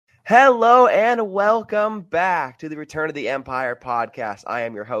Hello and welcome back to the Return of the Empire podcast. I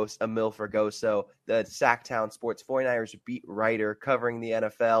am your host, Emil Fergoso, the Sacktown Sports 49ers beat writer covering the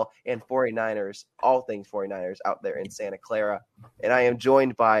NFL and 49ers, all things 49ers out there in Santa Clara. And I am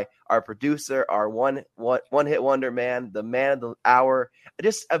joined by our producer, our one-hit wonder man of the hour,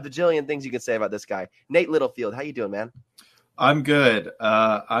 just a bajillion things you can say about this guy, Nate Littlefield. How you doing, man? I'm good.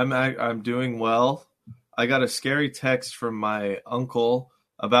 I'm doing well. I got a scary text from my uncle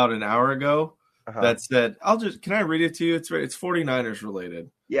about an hour ago that said, can I read it to you? It's 49ers related.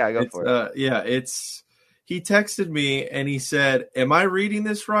 Yeah, go for it. He texted me and he said, am I reading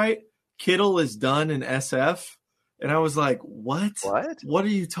this right? Kittle is done in SF. And I was like, what? What are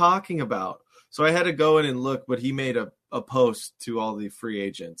you talking about? So I had to go in and look, but he made a post to all the free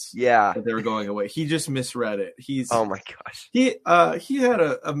agents. Yeah. That they were going away. He just misread it. Oh my gosh. He had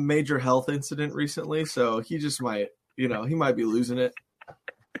a major health incident recently, so he just might, he might be losing it.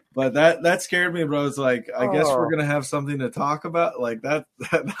 But that scared me, bro. It's like, I guess we're going to have something to talk about. Like that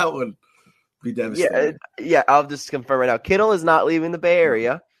would be devastating. Yeah, I'll just confirm right now. Kittle is not leaving the Bay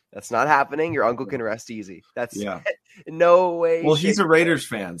Area. That's not happening. Your uncle can rest easy. That's no way. Well, he's a Raiders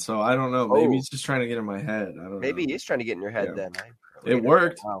fan, so I don't know. Maybe he's just trying to get in my head. I don't know. Maybe he's trying to get in your head then. It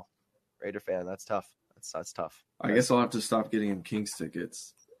worked. Wow. Raider fan. That's tough. That's tough. I guess I'll have to stop getting him Kings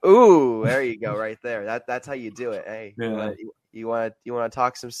tickets. Ooh, there you go, right there. That's how you do it. Hey, yeah. You want to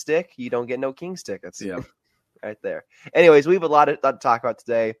talk some stick? You don't get no Kings tickets. Yeah, right there. Anyways, we have a lot to talk about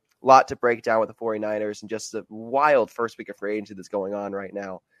today. A lot to break down with the 49ers and just the wild first week of free agency that's going on right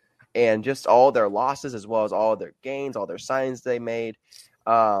now, and just all their losses as well as all their gains, all their signs they made.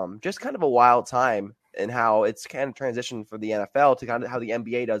 Just kind of a wild time and how it's kind of transitioned for the NFL to kind of how the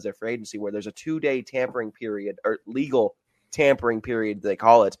NBA does their free agency, where there's a 2-day tampering period or legal tampering period, they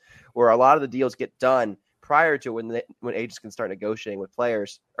call it, where a lot of the deals get done prior to when agents can start negotiating with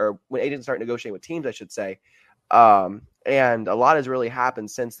players, or when agents start negotiating with teams, I should say. And a lot has really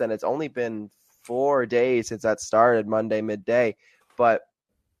happened since then. It's only been 4 days since that started, Monday midday, but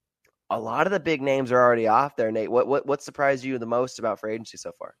a lot of the big names are already off there. Nate, what surprised you the most about free agency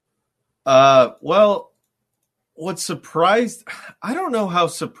so far? Well, I don't know how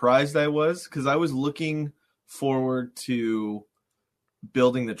surprised I was, because I was looking forward to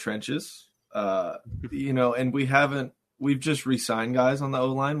building the trenches, and we've just re-signed guys on the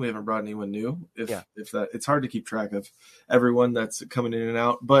O-line. We haven't brought anyone new. It's hard to keep track of everyone that's coming in and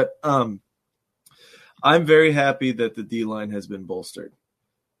out, but I'm very happy that the D-line has been bolstered,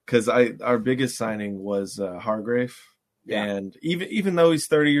 because our biggest signing was Hargrave. Yeah. And even though he's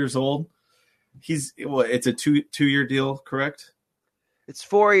 30 years old, it's a two-year deal, correct? It's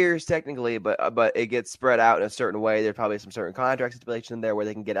 4 years technically, but it gets spread out in a certain way. There's probably some certain contract stipulation in there where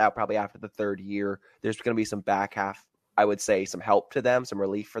they can get out probably after the third year. There's going to be some back half, I would say, some help to them, some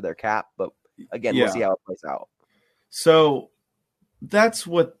relief for their cap. But again, we'll see how it plays out. So that's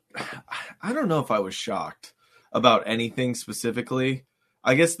what – I don't know if I was shocked about anything specifically.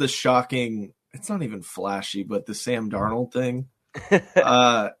 I guess the shocking – it's not even flashy, but the Sam Darnold thing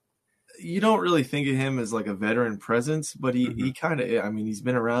you don't really think of him as like a veteran presence, but he kind of, I mean, he's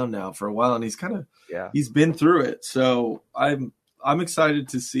been around now for a while, and he's kind of, he's been through it. So I'm excited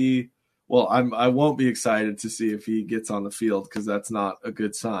to see. Well, I won't be excited to see if he gets on the field, because that's not a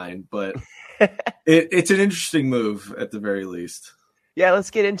good sign, but it's an interesting move at the very least. Yeah,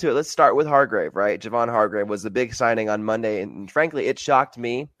 let's get into it. Let's start with Hargrave, right? Javon Hargrave was the big signing on Monday, and frankly, it shocked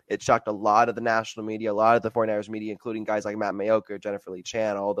me. It shocked a lot of the national media, a lot of the 49ers media, including guys like Matt Mayoka, Jennifer Lee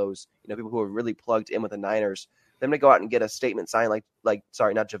Chan, all those people who are really plugged in with the Niners. Them to go out and get a statement signed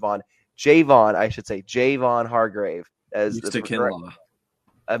Javon, I should say, Javon Hargrave as Mr. Kinlaw.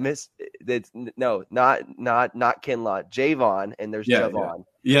 Not Kinlaw, Javon, and there's Javon.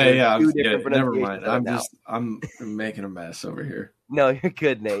 Yeah. Never mind. I'm making a mess over here. No, you're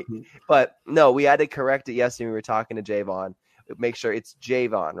good, Nate. But no, we had to correct it yesterday. We were talking to Javon. Make sure it's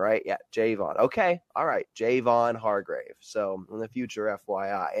Javon, right? Yeah, Javon. Okay, all right, Javon Hargrave. So in the future,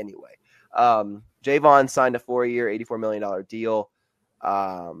 FYI. Anyway, Javon signed a 4-year, $84 million deal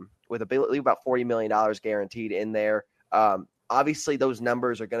with about $40 million guaranteed in there. Obviously, those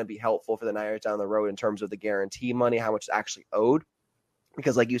numbers are going to be helpful for the Niners down the road in terms of the guarantee money, how much is actually owed.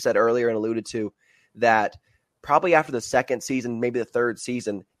 Because like you said earlier and alluded to, that probably after the second season, maybe the third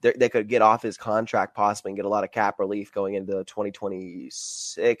season, they could get off his contract possibly and get a lot of cap relief going into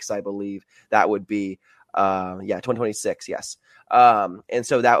 2026, I believe. That would be, 2026, yes. And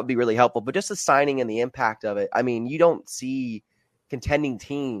so that would be really helpful. But just the signing and the impact of it, I mean, you don't see contending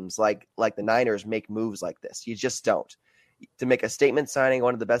teams like the Niners make moves like this. You just don't. to make a statement signing,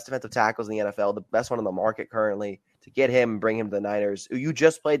 one of the best defensive tackles in the NFL, the best one on the market currently, to get him and bring him to the Niners. You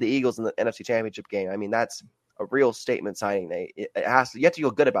just played the Eagles in the NFC Championship game. I mean, that's a real statement signing. You have to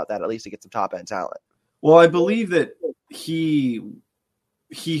feel good about that, at least to get some top end talent. Well, I believe that he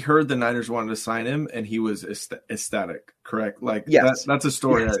heard the Niners wanted to sign him, and he was ecstatic. Correct? Like, yes. That's a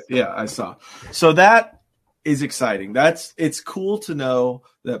story. Yes. I saw. So that is exciting. It's cool to know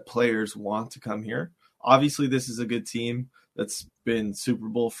that players want to come here. Obviously, this is a good team that's been Super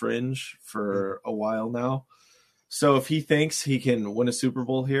Bowl fringe for a while now. So if he thinks he can win a Super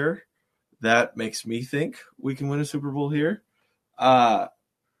Bowl here, that makes me think we can win a Super Bowl here. I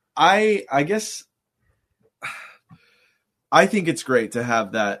guess I think it's great to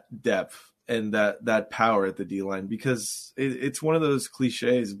have that depth and that power at the D-line, because it's one of those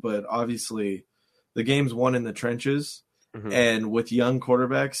cliches, but obviously the game's won in the trenches. Mm-hmm. And with young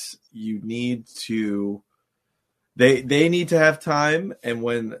quarterbacks, you need to they need to have time, and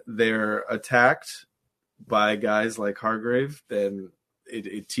when they're attacked by guys like Hargrave, then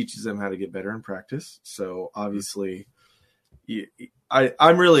it teaches them how to get better in practice. So obviously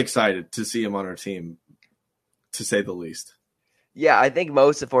I'm really excited to see him on our team, to say the least. Yeah, I think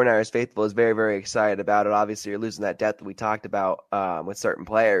most of 49ers faithful is very, very excited about it. Obviously, you're losing that depth that we talked about with certain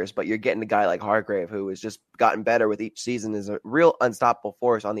players, but you're getting a guy like Hargrave, who has just gotten better with each season, is a real unstoppable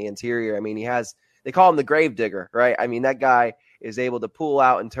force on the interior. I mean, they call him the grave digger, right? I mean, that guy is able to pull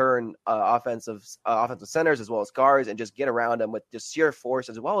out and turn offensive centers as well as guards and just get around them with just sheer force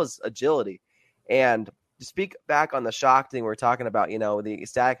as well as agility. And to speak back on the shock thing we're talking about, the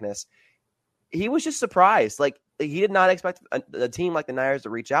ecstaticness, he was just surprised. Like, he did not expect a team like the Niners to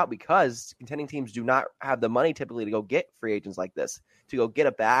reach out, because contending teams do not have the money typically to go get free agents like this. To go get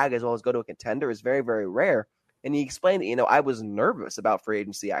a bag as well as go to a contender is very, very rare. And he explained that, I was nervous about free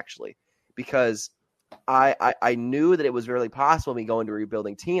agency, actually, because I knew that it was really possible me going to a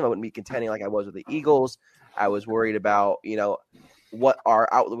rebuilding team. I wouldn't be contending like I was with the Eagles. I was worried about, what our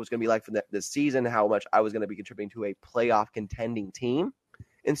outlook was going to be like for this season, how much I was going to be contributing to a playoff contending team.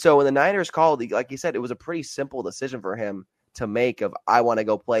 And so when the Niners called, like you said, it was a pretty simple decision for him to make of, I want to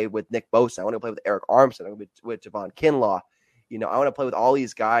go play with Nick Bosa. I want to play with Eric Armstead. I want to play with Javon Kinlaw. I want to play with all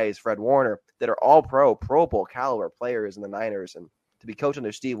these guys, Fred Warner, that are all Pro Bowl caliber players in the Niners. And to be coached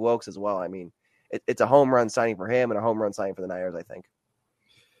under Steve Wilkes as well, I mean, it's a home run signing for him and a home run signing for the Niners, I think.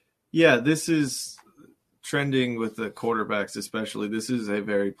 Yeah, this is trending with the quarterbacks especially. This is a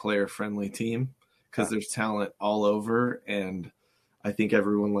very player-friendly team because there's talent all over, and I think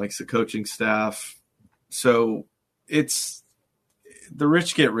everyone likes the coaching staff. So it's the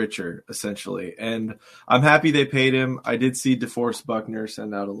rich get richer, essentially. And I'm happy they paid him. I did see DeForest Buckner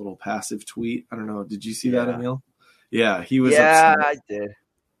send out a little passive tweet. I don't know. Did you see that, Emil? Yeah, he was upset. I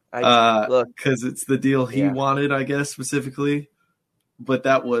did. Look, because it's the deal he wanted, I guess, specifically. But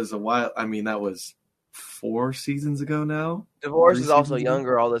that was a while. I mean, that was 4 seasons ago now. DeForest is also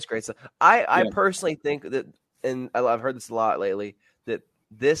younger, all this great stuff. I personally think that, and I've heard this a lot lately, that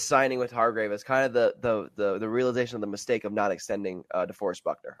this signing with Hargrave is kind of the realization of the mistake of not extending DeForest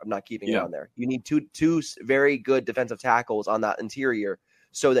Buckner, of not keeping him on there. You need two very good defensive tackles on that interior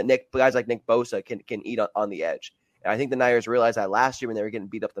so that guys like Nick Bosa can eat on the edge. And I think the Niners realized that last year when they were getting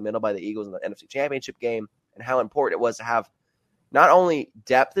beat up the middle by the Eagles in the NFC Championship game, and how important it was to have not only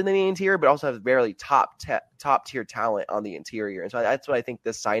depth in the interior, but also have barely top tier talent on the interior. And so that's what I think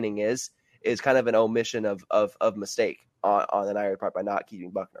this signing is kind of an omission of mistake on the Niners part by not keeping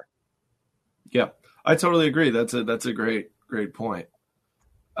Buckner. Yeah, I totally agree. That's a great point.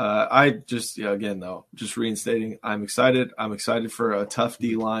 I just, again, though, just reinstating, I'm excited. I'm excited for a tough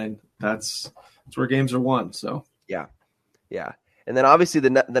D-line. That's where games are won. So yeah. And then obviously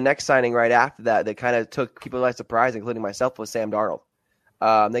the next signing right after that kind of took people by surprise, including myself, was Sam Darnold.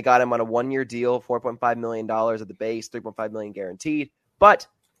 They got him on a 1-year deal, $4.5 million at the base, $3.5 million guaranteed. But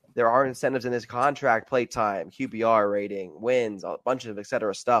there are incentives in this contract: play time, QBR rating, wins, a bunch of et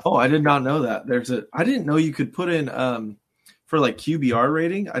cetera stuff. Oh, I did not know that. I didn't know you could put in for like QBR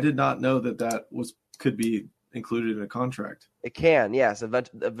rating. I did not know that could be included in a contract. It can, yes. A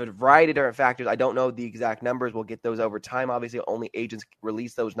variety of different factors. I don't know the exact numbers. We'll get those over time. Obviously, only agents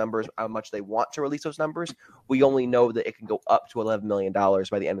release those numbers, how much they want to release those numbers. We only know that it can go up to $11 million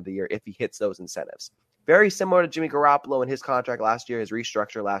by the end of the year if he hits those incentives. Very similar to Jimmy Garoppolo and his contract last year, his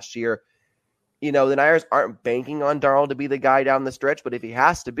restructure last year. The Niners aren't banking on Darnold to be the guy down the stretch, but if he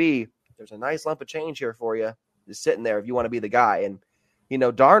has to be, there's a nice lump of change here for you, just sitting there if you want to be the guy. And,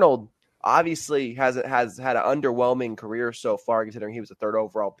 Darnold obviously has had an underwhelming career so far, considering he was the 3rd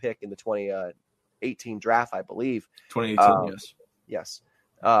overall pick in the 2018 draft, I believe. 2018, yes. Yes.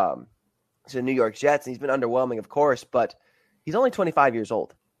 To the New York Jets, and he's been underwhelming, of course, but he's only 25 years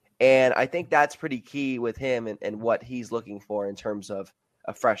old. And I think that's pretty key with him and what he's looking for in terms of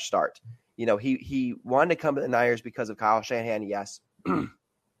a fresh start. He wanted to come to the Niners because of Kyle Shanahan, yes,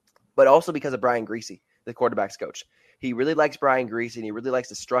 but also because of Brian Griese, the quarterback's coach. He really likes Brian Griese, and he really likes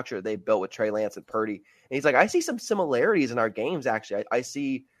the structure they built with Trey Lance and Purdy. And he's like, I see some similarities in our games, actually. I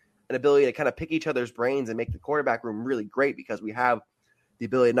see an ability to kind of pick each other's brains and make the quarterback room really great because we have the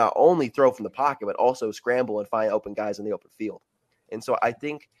ability to not only throw from the pocket, but also scramble and find open guys in the open field. And so I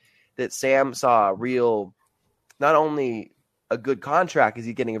think that Sam saw a real, not only a good contract, is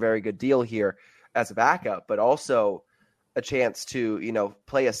he getting a very good deal here as a backup, but also a chance to,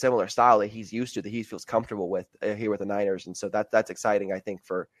 play a similar style that he's used to, that he feels comfortable with here with the Niners. And so that's exciting, I think,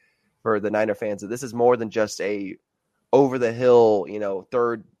 for the Niner fans, that this is more than just a over the hill,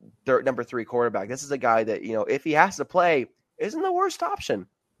 third number 3 quarterback. This is a guy that, if he has to play, isn't the worst option.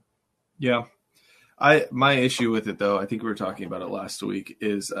 Yeah. My issue with it, though, I think we were talking about it last week,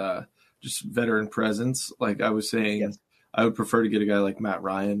 is just veteran presence. Like I was saying, yes. I would prefer to get a guy like Matt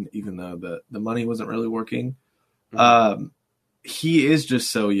Ryan, even though the money wasn't really working. Mm-hmm. He is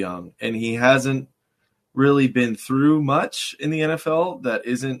just so young, and he hasn't really been through much in the NFL that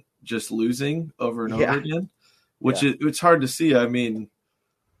isn't just losing over and over again, which it's hard to see. I mean,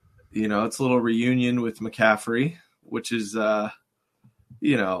 it's a little reunion with McCaffrey, which is I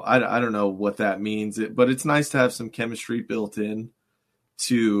don't know what that means, but it's nice to have some chemistry built in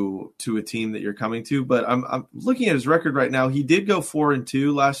to a team that you're coming to. But I'm looking at his record right now. He did go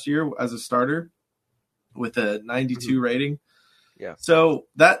 4-2 last year as a starter with a 92 rating. Yeah. So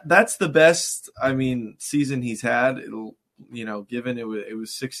that's the best, season he's had. It'll, given it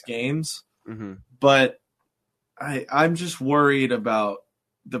was 6 games, but I'm just worried about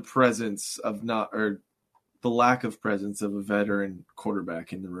the presence of the lack of presence of a veteran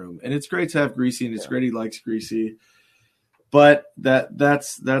quarterback in the room. And it's great to have Griese, and it's great he likes Griese, but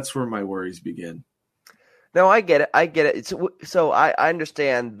that's where my worries begin. No, I get it. So I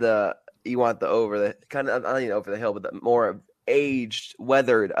understand you want the over the hill, but the more aged,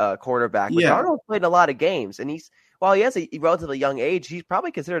 weathered quarterback. But Darnold played in a lot of games, and while he has a relatively young age, he's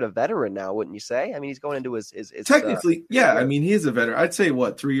probably considered a veteran now, wouldn't you say? I mean, he's going into his technically, he is a veteran. I'd say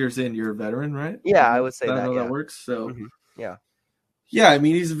 3 years in, you're a veteran, right? Yeah, I would say that. How that works. So, yeah.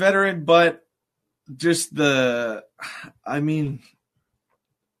 He's a veteran, but just I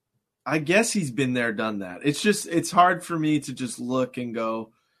guess he's been there, done that. It's hard for me to just look and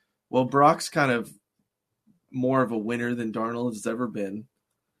go, well, Brock's kind of more of a winner than Darnold has ever been.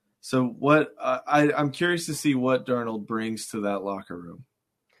 So what I'm curious to see what Darnold brings to that locker room.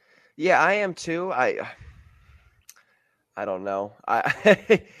 Yeah, I am too. I don't know. I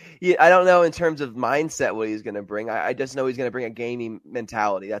don't know in terms of mindset what he's going to bring. I just know he's going to bring a gaming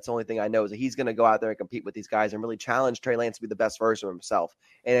mentality. That's the only thing I know, is that he's going to go out there and compete with these guys and really challenge Trey Lance to be the best version of himself.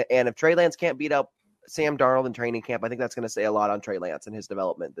 And if Trey Lance can't beat up Sam Darnold in training camp, I think that's going to say a lot on Trey Lance and his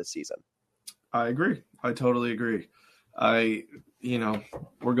development this season. I agree. I totally agree.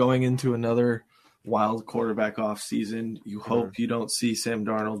 We're going into another wild quarterback off season. You hope you don't see Sam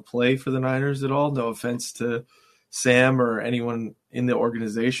Darnold play for the Niners at all. No offense to Sam or anyone in the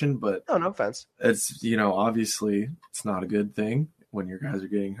organization, but no offense. It's, obviously it's not a good thing when your guys are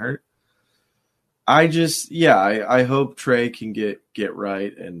getting hurt. I hope Trey can get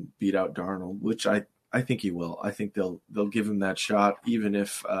right and beat out Darnold, which I think he will. I think they'll give him that shot, even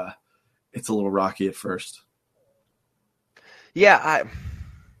if it's a little rocky at first. Yeah,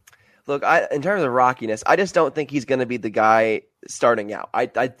 in terms of rockiness, I just don't think he's going to be the guy starting out. I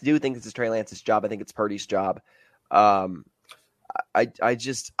do think this is Trey Lance's job. I think it's Purdy's job. Look,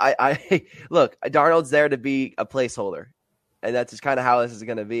 Darnold's there to be a placeholder, and that's just kind of how this is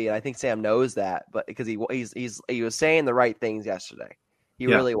going to be. And I think Sam knows that, but because he was saying the right things yesterday. He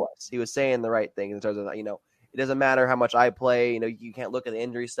really was. He was saying the right things in terms of, it doesn't matter how much I play. You can't look at the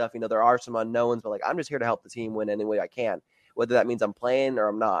injury stuff. There are some unknowns, but I'm just here to help the team win any way I can. Whether that means I'm playing or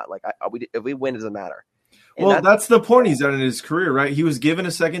I'm not. If we win, it doesn't matter. And that's the point he's done in his career, right? He was given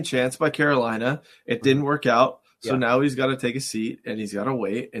a second chance by Carolina. It didn't work out. So now he's got to take a seat, and he's got to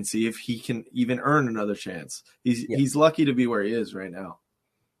wait and see if he can even earn another chance. He's lucky to be where he is right now.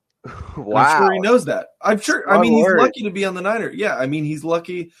 Wow. I'm sure he knows that. I'm sure. He's lucky to be on the Niners. Yeah, he's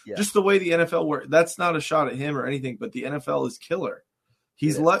lucky. Yeah. Just the way the NFL works. That's not a shot at him or anything, but the NFL is killer.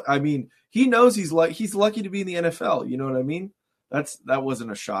 He's he knows he's lucky to be in the NFL. You know what I mean? That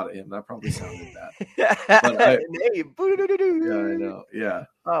wasn't a shot at him. That probably sounded bad. I know. Yeah.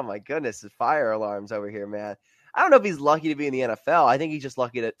 Oh my goodness, the fire alarms over here, man. I don't know if he's lucky to be in the NFL. I think he's just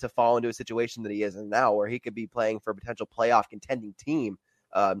lucky to fall into a situation that he is in now, where he could be playing for a potential playoff contending team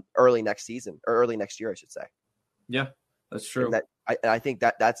early next season, or early next year, I should say. Yeah. That's true. And I think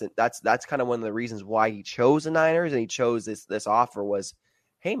that's kind of one of the reasons why he chose the Niners and he chose this offer was,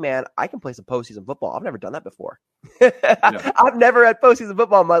 hey man, I can play some postseason football. I've never done that before. I've never had postseason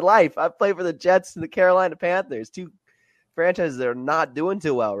football in my life. I've played for the Jets and the Carolina Panthers, two franchises that are not doing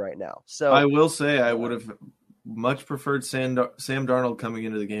too well right now. So I will say I would have much preferred Sam Darnold coming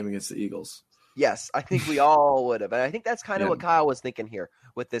into the game against the Eagles. Yes, I think we all would have. And I think that's kind of what Kyle was thinking here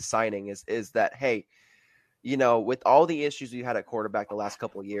with this signing is that, hey, with all the issues we had at quarterback the last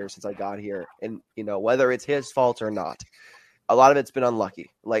couple of years since I got here, and, whether it's his fault or not, a lot of it's been unlucky.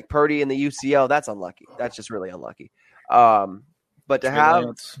 Like Purdy in the UCL, that's unlucky. That's just really unlucky. But to have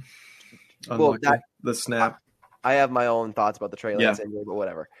the snap. I have my own thoughts about the Trey Lance injury, but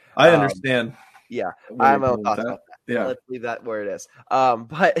whatever. I understand. Yeah, I have my own thoughts about that. Yeah, let's leave that where it is.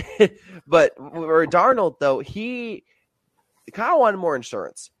 But for Darnold, though, Kyle wanted more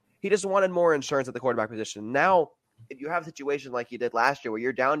insurance. He just wanted more insurance at the quarterback position. Now, if you have a situation like you did last year where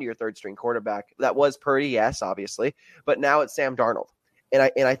you're down to your third string quarterback, that was Purdy, yes, obviously, but now it's Sam Darnold, and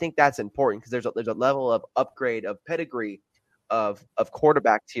I think that's important because there's a level of upgrade of pedigree of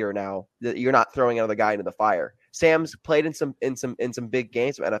quarterback tier now that you're not throwing another guy into the fire. Sam's played in some big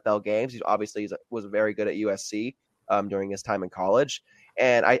games, some NFL games. He obviously was very good at USC during his time in college.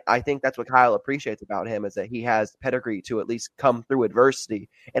 And I think that's what Kyle appreciates about him is that he has pedigree to at least come through adversity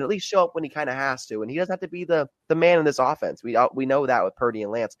and at least show up when he kind of has to. And he doesn't have to be the man in this offense. We know that with Purdy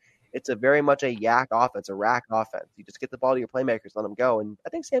and Lance. It's a very much a yak offense, a rack offense. You just get the ball to your playmakers, let them go. And I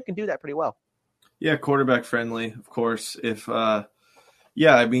think Sam can do that pretty well. Yeah, quarterback friendly, of course. You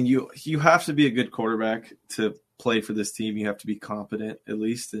have to be a good quarterback to play for this team. You have to be competent, at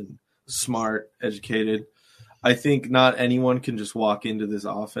least, and smart, educated. I think not anyone can just walk into this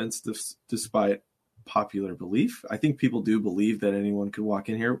offense despite popular belief. I think people do believe that anyone could walk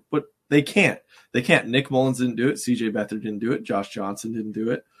in here, but they can't. They can't. Nick Mullins didn't do it. CJ Beathard didn't do it. Josh Johnson didn't do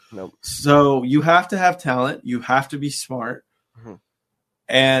it. Nope. So you have to have talent. You have to be smart. Mm-hmm.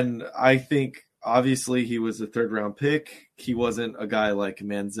 And I think obviously he was a third-round pick. He wasn't a guy like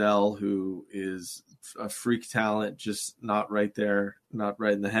Manziel who is a freak talent, just not right there, not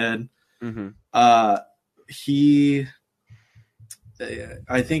right in the head. Mm-hmm. I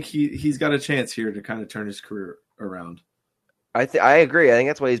think he's got a chance here to kind of turn his career around. I agree. I think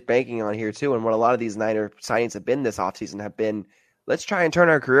that's what he's banking on here too. And what a lot of these Niner signings have been this offseason have been, let's try and turn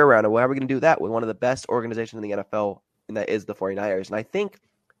our career around. And how are we going to do that with one of the best organizations in the NFL, and that is the 49ers. And I think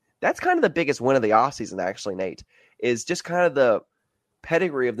that's kind of the biggest win of the offseason, actually, Nate, is just kind of the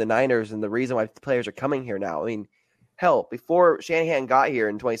pedigree of the Niners and the reason why players are coming here now. I mean, hell, before Shanahan got here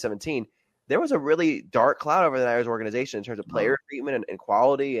in 2017, there was a really dark cloud over the Niners organization in terms of player treatment and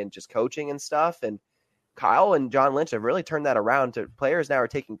quality and just coaching and stuff. And Kyle and John Lynch have really turned that around to players now are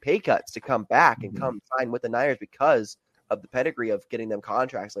taking pay cuts to come back and come sign with the Niners because of the pedigree of getting them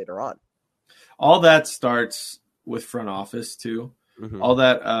contracts later on. All that starts with front office too. Mm-hmm. All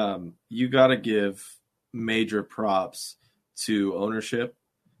that you got to give major props to ownership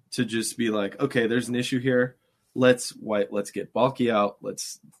to just be like, okay, there's an issue here. Let's get Balky out.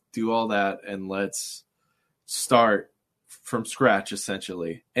 Let's do all that and let's start from scratch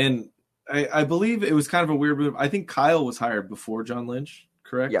essentially. And I believe it was kind of a weird move. I think Kyle was hired before John Lynch,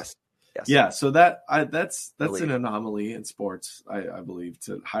 correct? Yes. Yeah. So that's an anomaly in sports, I believe,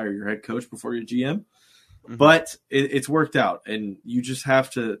 to hire your head coach before your GM. Mm-hmm. But it's worked out, and you just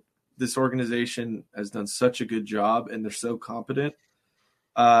have to. This organization has done such a good job, and they're so competent.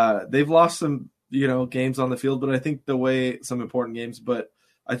 They've lost some, games on the field, but I think some important games. But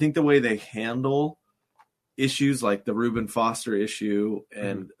I think the way they handle issues like the Reuben Foster issue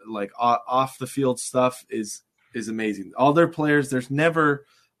and like off the field stuff is amazing. All their players, there's never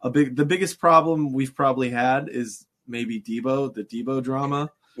the biggest problem we've probably had is maybe the Debo drama.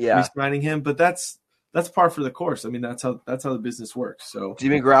 Yeah. Signing him, but that's par for the course. I mean, that's how the business works. So do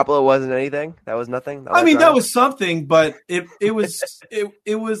you mean Garoppolo wasn't anything? That was nothing? That was something, but it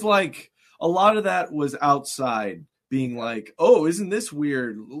was like a lot of that was outside being like, oh, isn't this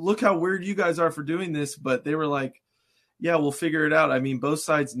weird? Look how weird you guys are for doing this. But they were like, yeah, we'll figure it out. I mean, both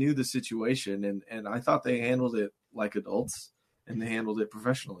sides knew the situation, and I thought they handled it like adults, and they handled it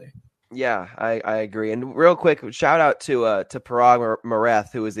professionally. Yeah, I agree. And real quick, shout out to Parag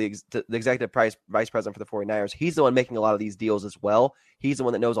Mareth, who is the executive vice president for the 49ers. He's the one making a lot of these deals as well. He's the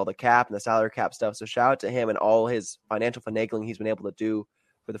one that knows all the cap and the salary cap stuff. So shout out to him and all his financial finagling he's been able to do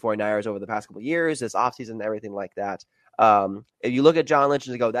for the 49ers over the past couple of years, this offseason and everything like that. If you look at John Lynch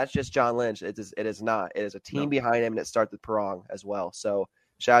and go, that's just John Lynch. It is not. It is a team behind him, and it starts with Parag as well. So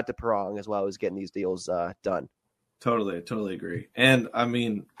shout out to Parag as well, who's getting these deals done. Totally agree. And I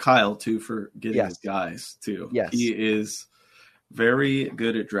mean, Kyle too, for getting his guys too. Yes. He is very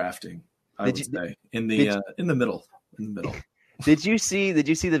good at drafting, I would say. In the middle. Did you see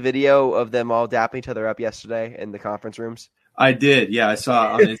the video of them all dapping each other up yesterday in the conference rooms? I did. Yeah, I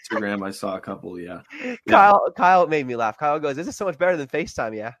saw on Instagram. I saw a couple. Yeah. Kyle made me laugh. Kyle goes, "This is so much better than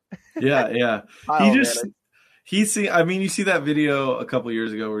FaceTime." Yeah. Yeah. Kyle, you see that video a couple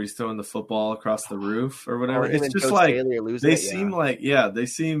years ago where he's throwing the football across the roof or whatever. It's just Coach like they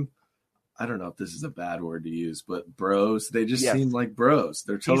seem. I don't know if this is a bad word to use, but bros. They just seem like bros.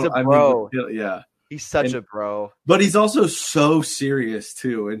 They're total. He's a bro. Yeah. He's such a bro. But he's also so serious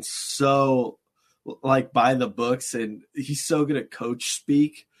too, and so like by the books, and he's so good at coach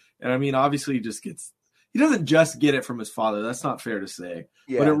speak. And I mean, obviously he doesn't just get it from his father. That's not fair to say,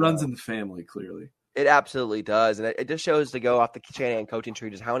 but it runs in the family clearly. It absolutely does. And it just shows to go off the Shanahan coaching tree,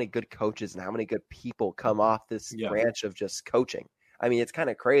 just how many good coaches and how many good people come off this branch of just coaching. I mean, it's kind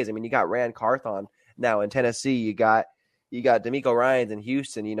of crazy. I mean, you got Rand Carthon now in Tennessee. You got D'Amico Ryans in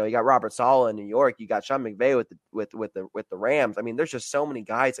Houston. You got Robert Saleh in New York. You got Sean McVay with the Rams. I mean, there's just so many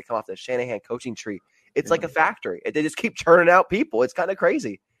guys that come off the Shanahan coaching tree. It's like a factory. They just keep churning out people. It's kind of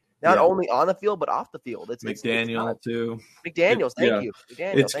crazy. Not only on the field but off the field. It's McDaniel too. McDaniels, thank you.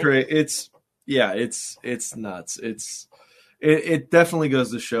 McDaniel, it's great. It's nuts. It definitely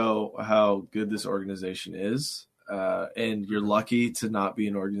goes to show how good this organization is. And you're lucky to not be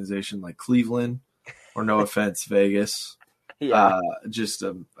an organization like Cleveland, or no offense, Vegas. Yeah, just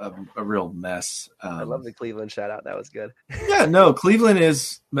a real mess. I love the Cleveland shout out. That was good. Yeah, no, Cleveland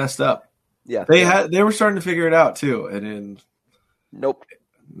is messed up. Yeah, they were starting to figure it out too, and then nope,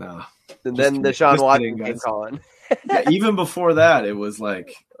 no. And then Deshaun Watson came calling. Yeah, even before that, it was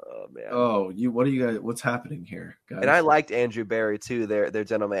like, oh man, what are you guys? What's happening here, guys? And I liked Andrew Berry too, their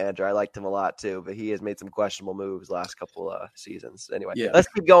general manager. I liked him a lot too, but he has made some questionable moves last couple seasons. Anyway, let's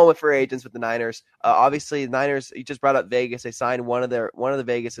keep going with free agents with the Niners. Obviously, the Niners. You just brought up Vegas. They signed one of the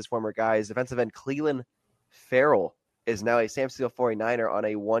Vegas' former guys, defensive end Clelin Ferrell is now a San Francisco 49er on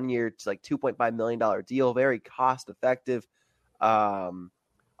a 1-year, like $2.5 million deal. Very cost effective.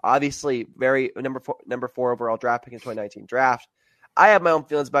 Obviously, very number four overall draft pick in 2019 draft. I have my own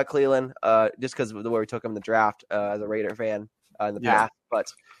feelings about Cleveland, just because of the way we took him in the draft as a Raider fan in the past.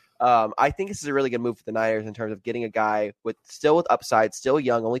 But I think this is a really good move for the Niners in terms of getting a guy with upside, still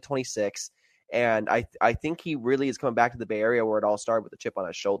young, only 26. And I think he really is coming back to the Bay Area where it all started with a chip on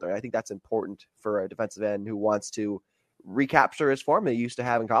his shoulder. And I think that's important for a defensive end who wants to recapture his form that he used to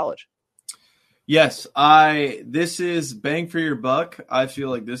have in college. Yes, this is bang for your buck. I feel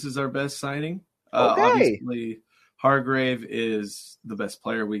like this is our best signing. Okay. Obviously, Hargrave is the best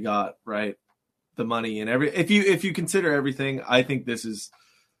player we got, right? The money and if you consider everything, I think this is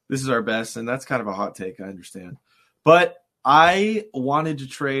our best, and that's kind of a hot take, I understand. But I wanted to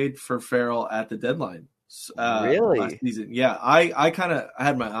trade for Ferrell at the deadline. Really? Last season. Yeah, I kind of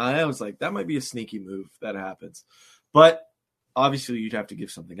had my eye. I was like, that might be a sneaky move that happens. But obviously, you'd have to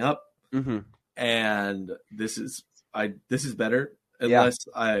give something up. Mm-hmm. And this is better unless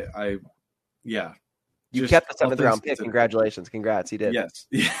I you kept the 7th round pick. Congratulations. Congrats. He did. Yes.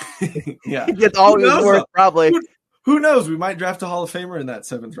 Yeah. He gets all his worth, probably. Who knows? We might draft a Hall of Famer in that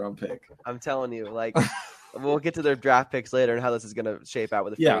 7th round pick. I'm telling you, like, we'll get to their draft picks later and how this is going to shape out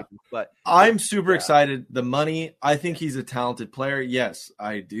with the free. But I'm super excited. The money, I think he's a talented player. Yes,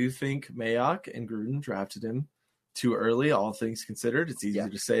 I do think Mayock and Gruden drafted him too early, all things considered. It's easy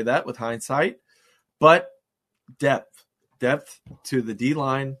to say that with hindsight. But depth to the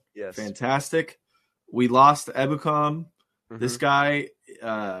D-line, fantastic. We lost Ebukam. Mm-hmm. This guy,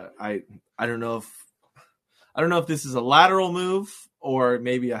 I don't know if this is a lateral move or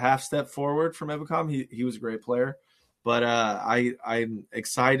maybe a half step forward from Ebukam. He was a great player, but I'm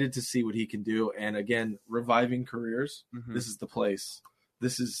excited to see what he can do. And again, reviving careers. Mm-hmm. This is the place.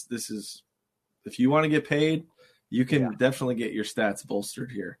 This is if you want to get paid, you can definitely get your stats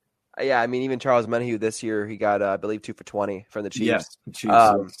bolstered here. Yeah, I mean, even Charles Menahue this year, he got, I believe, 2 for 20 from the Chiefs. Yes,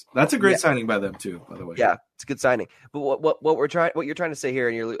 Chiefs. That's a great signing by them too, by the way. Yeah, it's a good signing. But what you're trying to say here,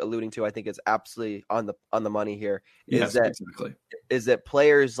 and you're alluding to, I think, is absolutely on the money here. Is that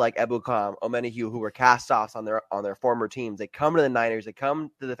players like Ebukam, Menahue, who were cast-offs on their former teams, they come to the Niners, they come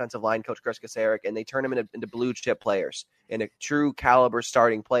to the defensive line coach Chris Kasarik, and they turn them into blue chip players, into true caliber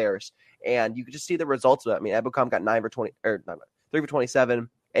starting players. And you can just see the results of it. I mean, Ebukam got 3 for 27.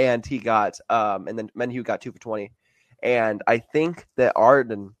 And he got, and then Menahue got 2 for 20. And I think that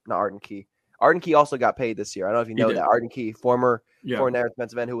Arden Key also got paid this year. I don't know if you know that. Arden Key, former Niners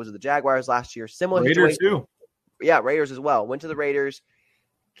defensive end who was with the Jaguars last year. Similar Raiders too. Yeah, Raiders as well. Went to the Raiders,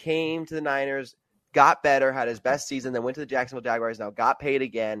 came to the Niners, got better, had his best season, then went to the Jacksonville Jaguars, now got paid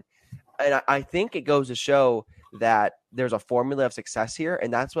again. And I think it goes to show that there's a formula of success here,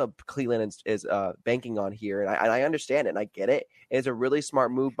 and that's what Cleveland is banking on here. And I understand it, and I get it. And it's a really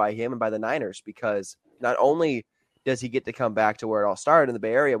smart move by him and by the Niners, because not only does he get to come back to where it all started in the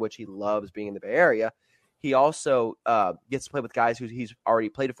Bay Area, which he loves being in the Bay Area, he also gets to play with guys who he's already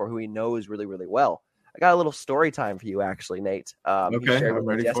played for, who he knows really, really well. I got a little story time for you, actually, Nate. Okay, I'm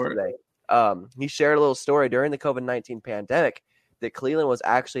ready for it. He shared a little story during the COVID-19 pandemic that Cleveland was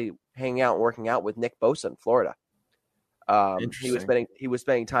actually hanging out and working out with Nick Bosa in Florida. He was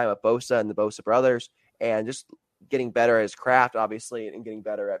spending time with Bosa and the Bosa brothers, and just getting better at his craft, obviously, and getting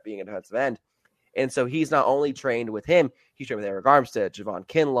better at being a defensive end. And so he's not only trained with him, he's trained with Eric Armstead, Javon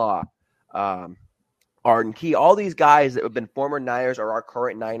Kinlaw, Arden Key, all these guys that have been former Niners or are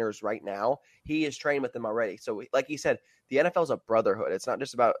current Niners right now. He is trained with them already. So like he said, the NFL is a brotherhood. It's not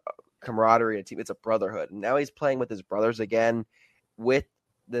just about camaraderie and a team. It's a brotherhood. And now he's playing with his brothers again, with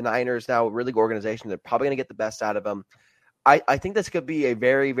the Niners now, a really good organization. They're probably going to get the best out of him. I think this could be a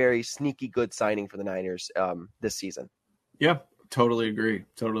very, very sneaky good signing for the Niners this season. Yeah, totally agree.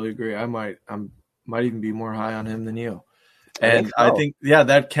 I might even be more high on him than you. And I think,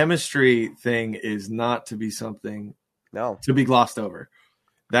 that chemistry thing is not to be something to be glossed over.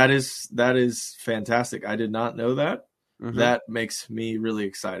 That is fantastic. I did not know that. Mm-hmm. That makes me really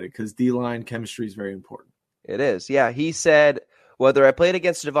excited, because D-line chemistry is very important. It is. Yeah, he said, whether I played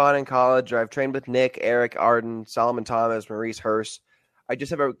against Javon in college or I've trained with Nick, Eric, Arden, Solomon Thomas, Maurice Hurst, I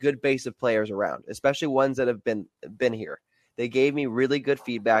just have a good base of players around, especially ones that have been here. They gave me really good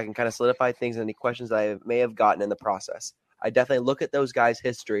feedback and kind of solidified things and any questions that I may have gotten in the process. I definitely look at those guys'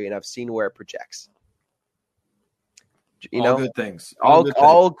 history, and I've seen where it projects. All good things. All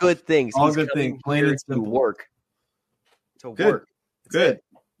good things. All good things. Plain and simple. Work. Good.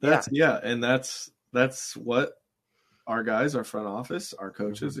 And that's what our guys, our front office, our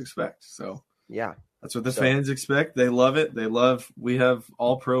coaches expect. So that's what the fans expect. They love it. We have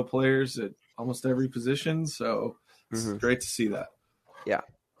all pro players at almost every position. So it's great to see that. Yeah.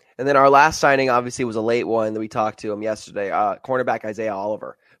 And then our last signing obviously was a late one that we talked to him yesterday. Cornerback Isaiah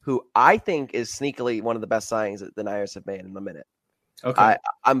Oliver, who I think is sneakily one of the best signings that the Niners have made in a minute. Okay.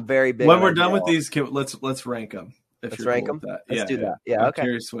 I'm very big. When we're done with these, let's rank them. Let's rank them. Let's do that. Yeah. I'm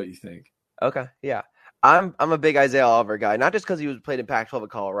curious what you think. Okay. Yeah. I'm a big Isaiah Oliver guy, not just because he was played in Pac-12 at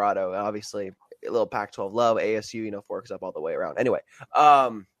Colorado, and obviously a little Pac-12 love, ASU, forks up all the way around. Anyway,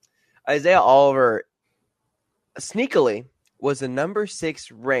 Isaiah Oliver sneakily was the number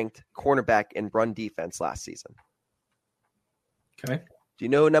 6 ranked cornerback in run defense last season. Okay. Do you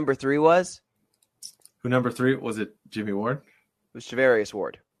know who number 3 was? Who number 3 was? It Jimmy Ward? It was Charvarius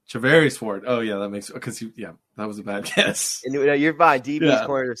Ward. Charvarius Ward. Oh yeah, that makes that was a bad guess. You're fine. DB's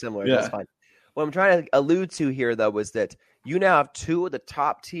corners are similar. Yeah. That's fine. What I'm trying to allude to here, though, was that you now have 2 of the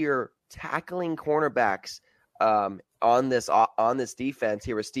top tier tackling cornerbacks on this defense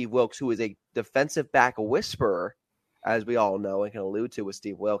here with Steve Wilks, who is a defensive back whisperer, as we all know and can allude to with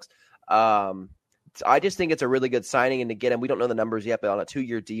Steve Wilks. I just think it's a really good signing, and to get him, we don't know the numbers yet, but on a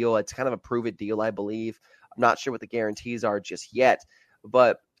 2-year deal, it's kind of a prove-it deal, I believe. I'm not sure what the guarantees are just yet,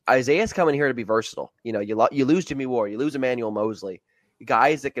 but Isaiah's coming here to be versatile. You lose Jimmy Ward, you lose Emmanuel Mosley,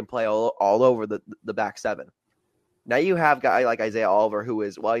 guys that can play all over the back 7. Now you have a guy like Isaiah Oliver, who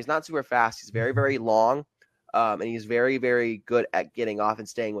is, he's not super fast, he's very, very long, and he's very, very good at getting off and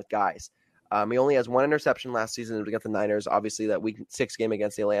staying with guys. He only has 1 interception last season against the Niners, obviously that Week 6 game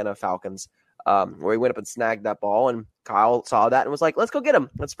against the Atlanta Falcons, where he went up and snagged that ball, and Kyle saw that and was like, let's go get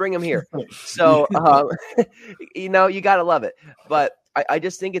him. Let's bring him here. So, you got to love it. But I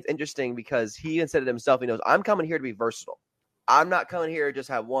just think it's interesting because he said it himself. He knows, I'm coming here to be versatile. I'm not coming here to just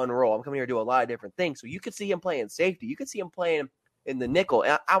have one role. I'm coming here to do a lot of different things. So you could see him playing safety. You could see him playing in the nickel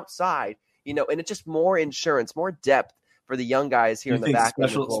outside, and it's just more insurance, more depth for the young guys here in the back.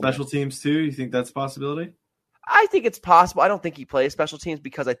 Special teams too? You think that's a possibility? I think it's possible. I don't think he plays special teams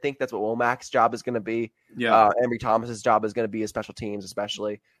because I think that's what Womack's job is going to be. Yeah. Emory Thomas's job is going to be as special teams,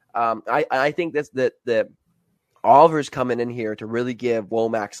 especially. I think that Oliver's coming in here to really give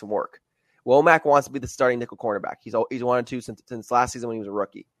Womack some work. Womack wants to be the starting nickel cornerback. He's wanted to since last season when he was a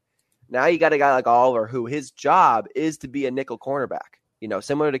rookie. Now you got a guy like Oliver who his job is to be a nickel cornerback.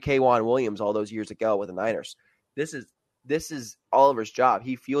 Similar to K'Wan Williams all those years ago with the Niners. This is Oliver's job.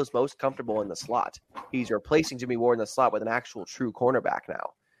 He feels most comfortable in the slot. He's replacing Jimmy Ward in the slot with an actual true cornerback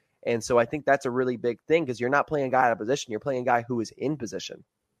now. And so I think that's a really big thing because you're not playing a guy out of position. You're playing a guy who is in position.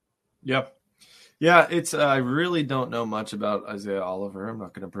 Yep. Yeah, I really don't know much about Isaiah Oliver. I'm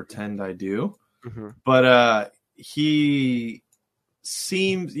not going to pretend I do. Mm-hmm. But he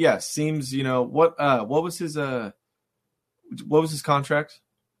seems what was his contract?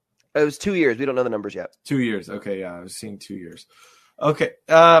 It was 2 years. We don't know the numbers yet. 2 years. Okay, yeah, I was seeing 2 years. Okay,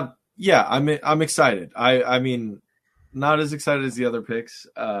 yeah, I'm excited. I mean, not as excited as the other picks,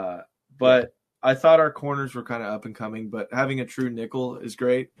 but I thought our corners were kind of up and coming. But having a true nickel is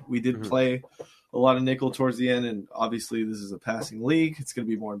great. We did play a lot of nickel towards the end, and obviously this is a passing league. It's going to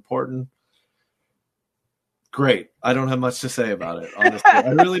be more important. Great. I don't have much to say about it, honestly. I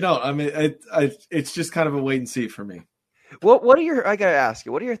really don't. I mean, it's just kind of a wait and see for me. I gotta ask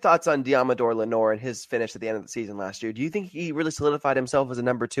you, what are your thoughts on Diamador Lenore and his finish at the end of the season last year? Do you think he really solidified himself as a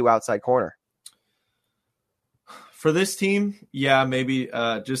number 2 outside corner? For this team, yeah, maybe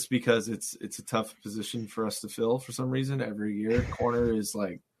just because it's a tough position for us to fill for some reason every year. Corner is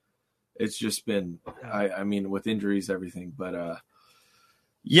like, it's just been, I mean, with injuries, everything. But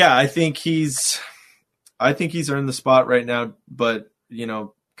yeah, I think he's earned the spot right now. But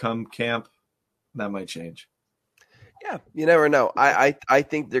come camp, that might change. Yeah, you never know. I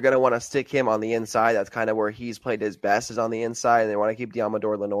think they're going to want to stick him on the inside. That's kind of where he's played his best, is on the inside, and they want to keep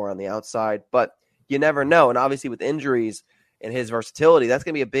Diamador Lenore on the outside. But you never know. And obviously with injuries and his versatility, that's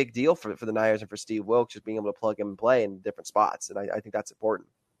going to be a big deal for the Niners and for Steve Wilks, just being able to plug him and play in different spots. And I think that's important.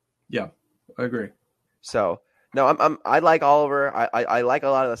 Yeah, I agree. So, no, I like Oliver. I like a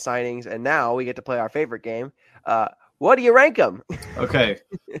lot of the signings. And now we get to play our favorite game. What do you rank them? Okay.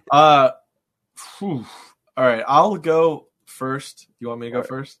 All right, I'll go first. You want me to go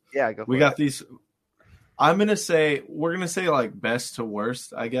first? Yeah, go. We got these. We're gonna say like best to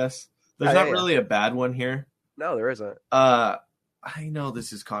worst, I guess. There's not really a bad one here. No, there isn't. I know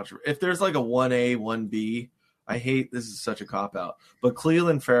this is controversial. If there's like a 1A, 1B, I hate this is such a cop out. But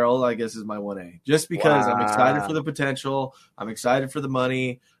Clelin Ferrell, I guess, is my 1A. Just because I'm excited for the potential. I'm excited for the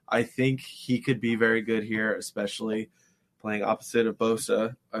money. I think he could be very good here, especially playing opposite of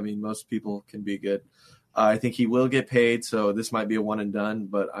Bosa. I mean, most people can be good. I think he will get paid, so this might be a one and done,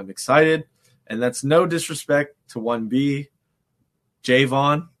 but I'm excited. And that's no disrespect to 1B.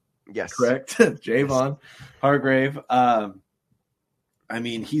 Javon. Yes. Correct. Javon Hargrave. I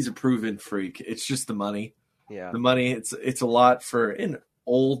mean, he's a proven freak. It's just the money. Yeah. The money, it's a lot for an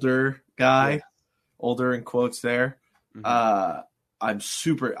older guy. Older in quotes there. Mm-hmm.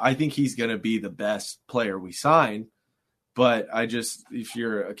 I think he's going to be the best player we sign, but if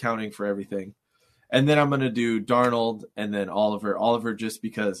you're accounting for everything. And then I'm going to do Darnold and then Oliver. Oliver just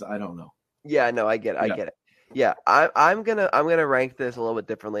because I don't know. Yeah, no, I get it. I get it. Yeah, I'm gonna rank this a little bit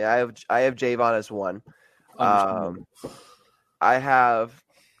differently. I have Javon as 1. I have.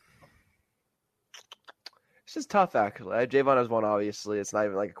 It's just tough, actually. I have Javon as 1. Obviously, it's not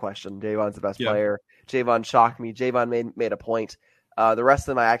even like a question. Javon's the best player. Javon shocked me. Javon made a point. The rest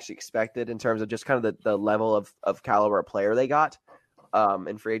of them I actually expected in terms of just kind of the level of caliber of player they got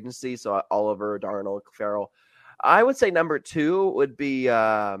in free agency. So Oliver, Darnold, Ferrell. I would say number 2 would be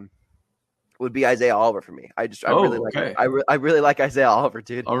Isaiah Oliver for me. I really like Isaiah Oliver,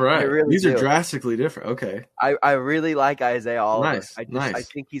 dude. All right. These are drastically different. Okay. I really like Isaiah Oliver. Nice. I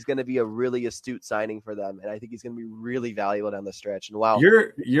think he's going to be a really astute signing for them, and I think he's going to be really valuable down the stretch. And wow,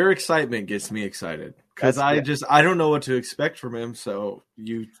 your excitement gets me excited because I don't know what to expect from him. So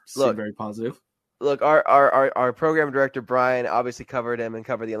you seem very positive. Look, our program director Brian obviously covered him and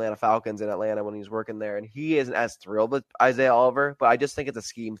covered the Atlanta Falcons in Atlanta when he was working there, and he isn't as thrilled with Isaiah Oliver, but I just think it's a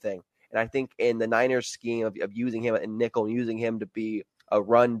scheme thing. And I think in the Niners scheme of using him in nickel, using him to be a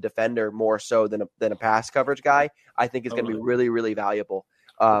run defender more so than a pass coverage guy, I think is going to be really, really valuable.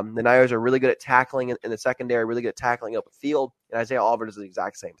 The Niners are really good at tackling in the secondary, really good at tackling up the field, and Isaiah Oliver does the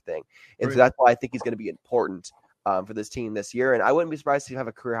exact same thing. And so that's why I think he's going to be important for this team this year. And I wouldn't be surprised to have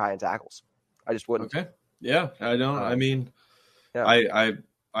a career high in tackles. I just wouldn't. Okay. Yeah, I don't. I mean, yeah.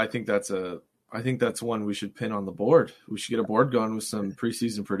 I think that's one we should pin on the board. We should get a board going with some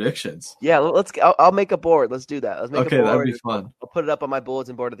preseason predictions. Yeah, I'll make a board. Let's do that. Let's make a board. That'd be fun. I'll put it up on my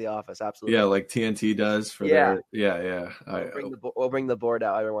bulletin board at the office. Absolutely. Yeah, like TNT does for their. We'll bring the board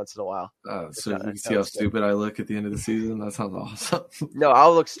out every once in a while. So you can see how stupid I look at the end of the season. That sounds awesome. No,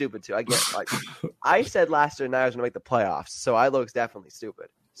 I'll look stupid too. I get I said last year Niners going to make the playoffs, so I look definitely stupid.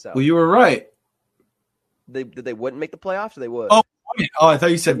 So well, you were right. They wouldn't make the playoffs, or they would? Oh, I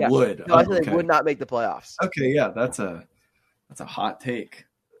thought you said would. No, I said they would not make the playoffs. Okay, yeah, that's a hot take.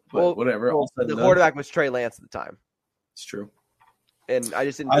 But whatever. The quarterback was Trey Lance at the time. It's true. And I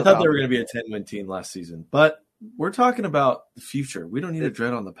just didn't. I thought they were going to be a 10-win team last season, but we're talking about the future. We don't need to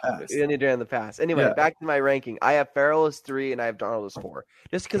dread on the past. We don't need to dread on the past. Anyway, back to my ranking. I have Ferrell as 3, and I have Darnold as 4.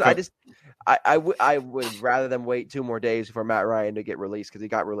 Just because I would rather them wait 2 more days for Matt Ryan to get released because he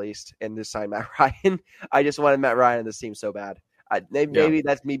got released and just signed Matt Ryan. I just wanted Matt Ryan on this team so bad. Maybe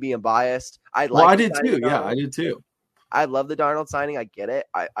that's me being biased. I did too. Yeah, I did too. I love the Darnold signing. I get it.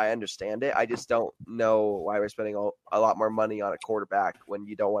 I understand it. I just don't know why we're spending a lot more money on a quarterback when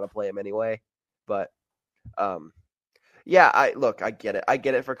you don't want to play him anyway. But, yeah, I get it. I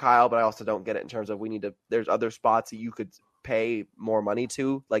get it for Kyle, but I also don't get it in terms of there's other spots that you could pay more money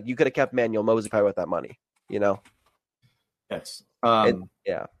to. Like, you could have kept Manuel Mosley probably with that money, you know? Yes.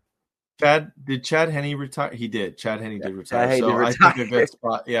 Yeah. Did Chad Henne retire? He did. Chad Henne did retire. I think a good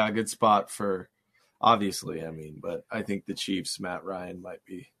spot. Yeah, a good spot for, obviously, but I think the Chiefs, Matt Ryan might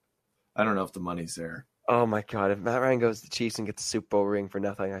be. I don't know if the money's there. Oh, my God. If Matt Ryan goes to the Chiefs and gets a Super Bowl ring for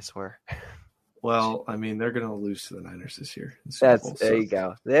nothing, I swear. Well, they're going to lose to the Niners this year. There you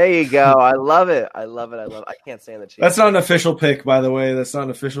go. There you go. I love it. I can't stand the Chiefs. That's not an official pick, by the way. That's not an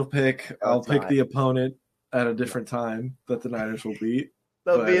official pick. I'll pick the opponent at a different time that the Niners will beat.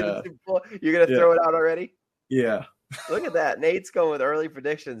 They'll be in the Super Bowl. You're going to throw it out already? Yeah. Look at that. Nate's going with early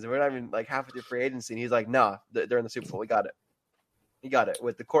predictions. We're not even like halfway through free agency. And he's like, nah, they're in the Super Bowl. We got it. He got it.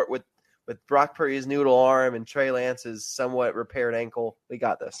 With the court, with Brock Purdy's noodle arm and Trey Lance's somewhat repaired ankle. We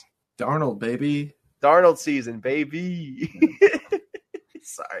got this. Darnold, baby. Darnold season, baby.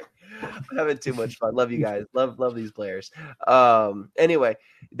 Sorry. I'm having too much fun. Love you guys. Love these players. Anyway,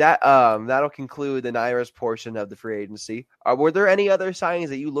 that'll conclude the Niners portion of the free agency. Were there any other signings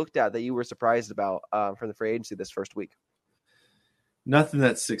that you looked at that you were surprised about from the free agency this first week? Nothing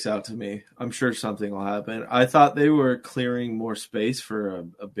that sticks out to me. I'm sure something will happen. I thought they were clearing more space for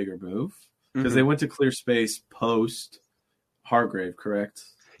a bigger move because they went to clear space post Hargrave, correct?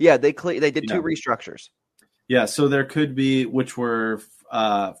 Yeah, they did two restructures. Yeah, so there could be, which were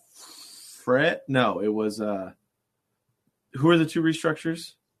Fred. No, it was who are the two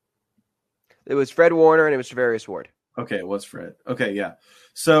restructures? It was Fred Warner and it was Travarius Ward. Okay, it was Fred. Okay, yeah.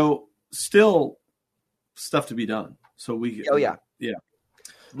 So still stuff to be done. So we. Oh yeah.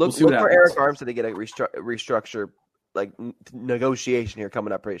 Look for Eric Armstead to get a restructure like negotiation here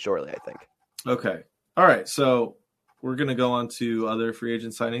coming up pretty shortly, I think. Okay. All right. So we're gonna go on to other free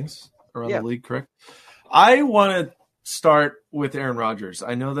agent signings around the league, correct? I want to start with Aaron Rodgers.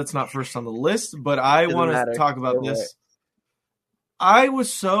 I know that's not first on the list, but I want to talk about this. Right. I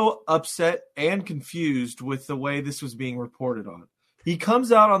was so upset and confused with the way this was being reported on. He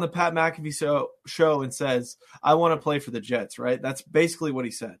comes out on the Pat McAfee show and says, I want to play for the Jets, right? That's basically what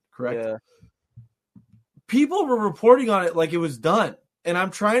he said, correct? Yeah. People were reporting on it like it was done. And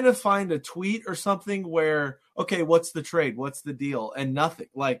I'm trying to find a tweet or something where, okay, what's the trade? What's the deal? And nothing.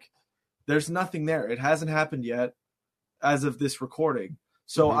 Like, there's nothing there. It hasn't happened yet as of this recording.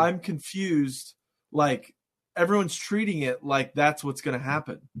 So I'm confused. Like, everyone's treating it like that's what's going to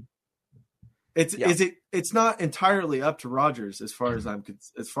happen. It's not entirely up to Rodgers as far as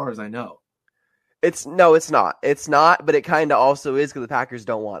I know. It's not. It's not, but it kind of also is because the Packers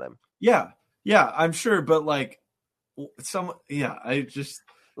don't want him. Yeah, I'm sure, but like I just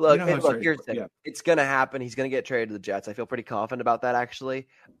look. Here's the thing. Yeah. It's gonna happen. He's gonna get traded to the Jets. I feel pretty confident about that. Actually,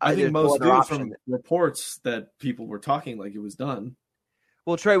 I think most do from reports that people were talking like it was done.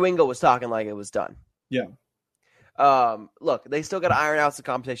 Well, Trey Wingo was talking like it was done. Yeah. Look, they still got to iron out some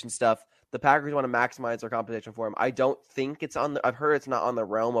compensation stuff. The Packers want to maximize their compensation for him. I don't think it's I've heard it's not on the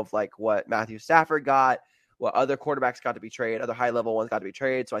realm of like what Matthew Stafford got, what other quarterbacks got to be traded, other high level ones got to be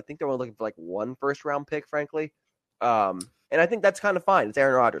traded. So I think they're only looking for like one first round pick, frankly. And I think that's kind of fine. It's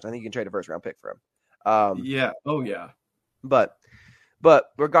Aaron Rodgers. I think you can trade a first round pick for him. Yeah. Oh yeah. But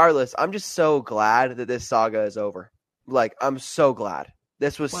regardless, I'm just so glad that this saga is over. Like, I'm so glad.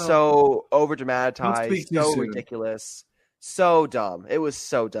 This was so over dramatized, so ridiculous, so dumb. It was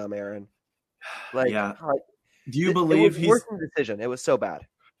so dumb, Aaron. Like, do you believe he's working decision? It was so bad.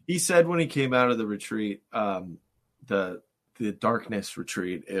 He said when he came out of the retreat, the darkness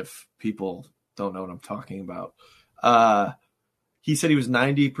retreat. If people don't know what I'm talking about, he said he was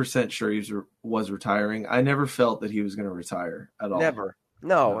 90% sure he was ratiring. I never felt that he was going to retire at all. Never.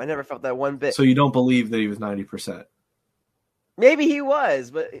 No, I never felt that one bit. So you don't believe that he was 90%? Maybe he was,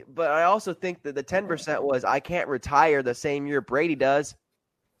 but I also think that the 10% was I can't retire the same year Brady does.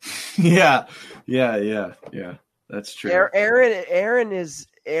 Yeah. That's true. Aaron is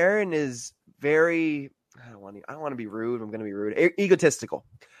very. I don't want to be rude. I'm going to be rude. Egotistical.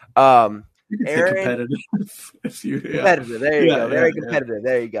 Aaron, competitive. Competitive. There you go. Very competitive. Yeah.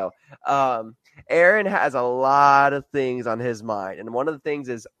 There you go. Aaron has a lot of things on his mind, and one of the things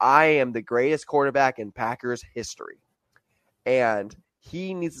is I am the greatest quarterback in Packers history. And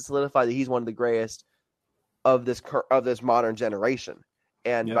he needs to solidify that he's one of the greatest of this modern generation.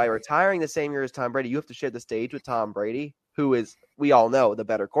 And by retiring the same year as Tom Brady, you have to share the stage with Tom Brady, who is, we all know, the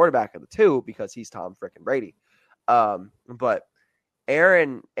better quarterback of the two because he's Tom frickin' Brady. But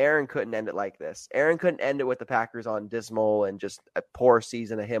Aaron couldn't end it like this. Aaron couldn't end it with the Packers on dismal and just a poor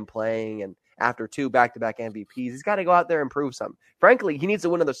season of him playing. And after 2 back-to-back MVPs, he's got to go out there and prove something. Frankly, he needs to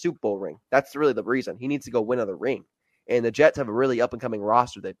win another Super Bowl ring. That's really the reason. He needs to go win another ring. And the Jets have a really up-and-coming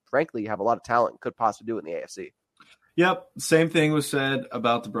roster that, frankly, have a lot of talent and could possibly do it in the AFC. Yep. Same thing was said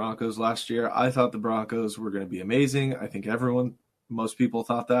about the Broncos last year. I thought the Broncos were going to be amazing. I think most people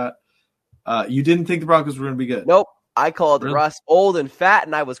thought that. You didn't think the Broncos were going to be good? Nope. I called Really? Russ old and fat,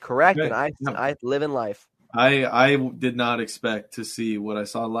 and I was correct, Okay. and I live in life. I did not expect to see what I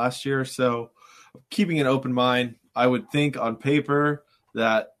saw last year, so keeping an open mind, I would think on paper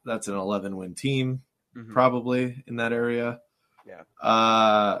that that's an 11-win team, probably in that area. Yeah.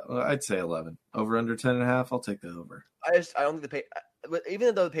 I'd say 11. Over under 10.5. I'll take the over. I don't think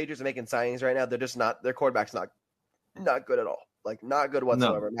even though the Patriots are making signings right now, they're just not. Their quarterback's not good at all. Like not good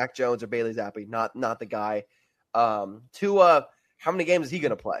whatsoever. No. Mac Jones or Bailey Zappi, not the guy. Tua, how many games is he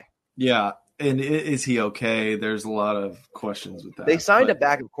going to play? Yeah, and is he okay? There's a lot of questions with that. They signed a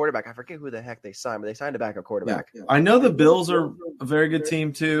backup quarterback. I forget who the heck they signed, but they signed a backup quarterback. Yeah. I know the Bills are a very good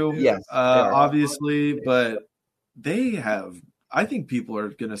team too. Yes, obviously, but they have. I think people are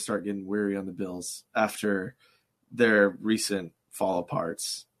going to start getting weary on the Bills after their recent fall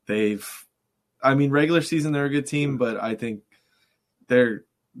aparts. Regular season they're a good team, but I think they're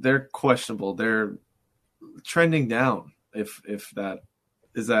questionable. They're trending down. If that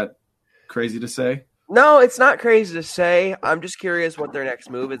is that crazy to say? No, it's not crazy to say. I'm just curious what their next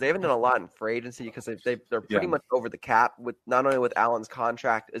move is. They haven't done a lot in free agency because they're pretty much over the cap with not only with Allen's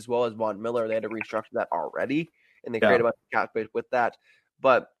contract as well as Von Miller. They had to restructure that already, and they created a bunch of cap space with that.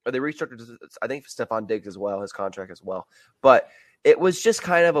 But they restructured, I think, Stephon Diggs as well, his contract as well. But it was just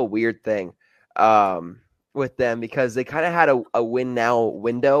kind of a weird thing with them because they kind of had a win now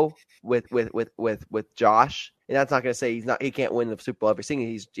window with Josh. And that's not going to say he can't win the Super Bowl every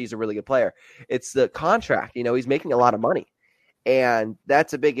season. He's a really good player. It's the contract. He's making a lot of money. And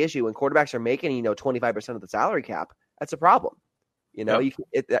that's a big issue. When quarterbacks are making, 25% of the salary cap, that's a problem.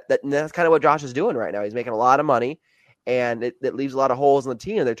 That's kind of what Josh is doing right now. He's making a lot of money, and it leaves a lot of holes in the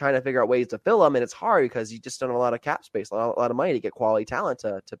team. And they're trying to figure out ways to fill them, and it's hard because you just don't have a lot of cap space, a lot of money to get quality talent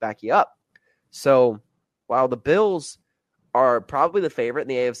to back you up. So while the Bills are probably the favorite in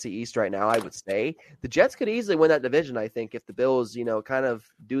the AFC East right now, I would say the Jets could easily win that division. I think if the Bills, kind of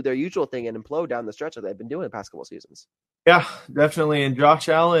do their usual thing and implode down the stretch that they've been doing the past couple of seasons. Yeah, definitely. And Josh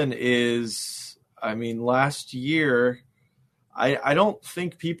Allen last year, I don't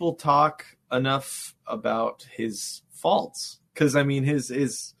think people talk enough about his faults because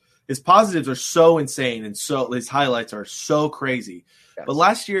his positives are so insane and so his highlights are so crazy. Yes. But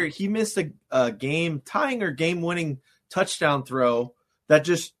last year he missed a game tying or game winning touchdown throw that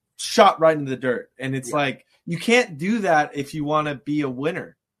just shot right into the dirt. And it's like, you can't do that if you want to be a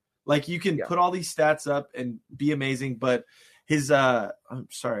winner. Like you can put all these stats up and be amazing, but he had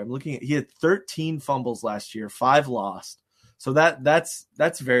 13 fumbles last year, 5 lost. So that's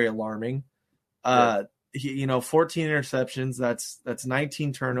very alarming. 14 interceptions, that's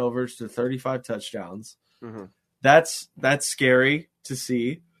 19 turnovers to 35 touchdowns. Mm-hmm. That's scary to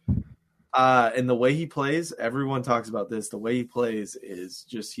see. And the way he plays, everyone talks about this. The way he plays is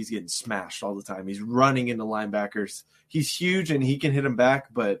just he's getting smashed all the time. He's running into linebackers. He's huge and he can hit them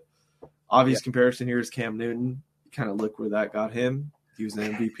back, but obvious comparison here is Cam Newton. Kind of look where that got him. He was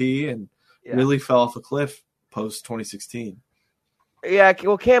an MVP and really fell off a cliff post 2016. Yeah,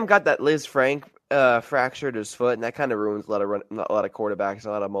 well, Cam got that Liz Frank fractured his foot, and that kind of ruins a lot of quarterbacks,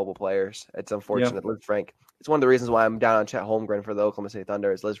 a lot of mobile players. It's unfortunate. Liz Frank. It's one of the reasons why I'm down on Chet Holmgren for the Oklahoma City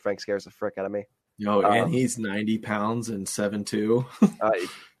Thunder. Is Liz Frank scares the frick out of me. And he's 90 pounds and 7'2".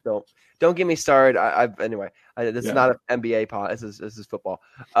 Don't get me started. This is not an NBA pod. This is football.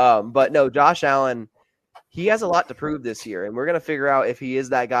 But no, Josh Allen. He has a lot to prove this year, and we're going to figure out if he is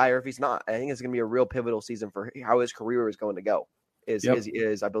that guy or if he's not. I think it's going to be a real pivotal season for how his career is going to go.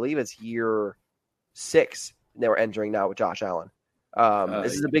 I believe it's year 6 they were entering now with Josh Allen.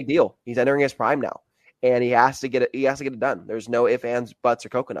 This is a big deal. He's entering his prime now, and he has to get it done. There's no ifs, ands, buts, or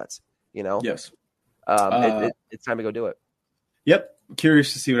coconuts. Yes. It's time to go do it. Yep.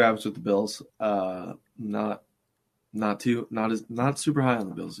 Curious to see what happens with the Bills. Not super high on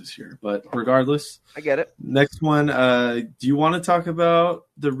the Bills this year, but regardless, I get it. Next one, do you want to talk about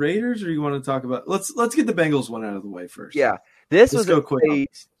the Raiders, or you want to talk about? Let's get the Bengals one out of the way first. Yeah, this was a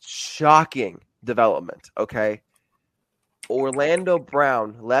shocking development. Okay, Orlando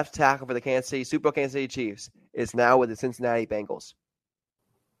Brown, left tackle for the Super Bowl Kansas City Chiefs, is now with the Cincinnati Bengals.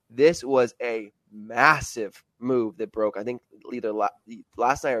 This was a massive move that broke. I think either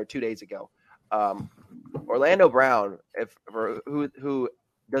last night or 2 days ago. Orlando Brown, for who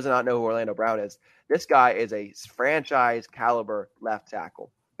does not know who Orlando Brown is, this guy is a franchise caliber left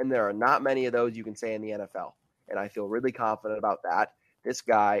tackle. And there are not many of those you can say in the NFL. And I feel really confident about that. This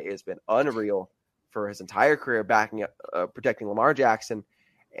guy has been unreal for his entire career, protecting Lamar Jackson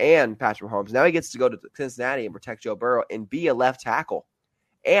and Patrick Mahomes. Now he gets to go to Cincinnati and protect Joe Burrow and be a left tackle.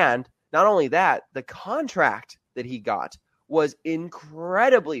 And not only that, the contract that he got was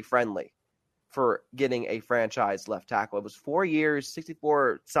incredibly friendly for getting a franchise left tackle. It was 4 years,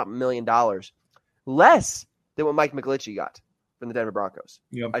 $64-something million, less than what Mike McGlinchey got from the Denver Broncos.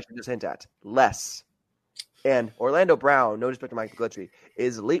 Yep. I should just hint at less. And Orlando Brown, no disrespect to Mike McGlinchey,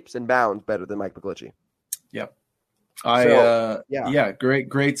 is leaps and bounds better than Mike McGlinchey. Yep.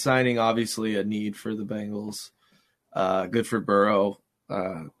 Great signing. Obviously, a need for the Bengals. Good for Burrow.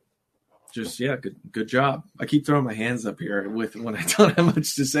 Good job. I keep throwing my hands up here when I don't have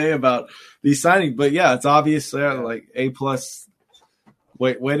much to say about these signings, but yeah, it's obvious. Like A+.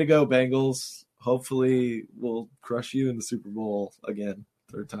 Way to go, Bengals. Hopefully, we'll crush you in the Super Bowl again,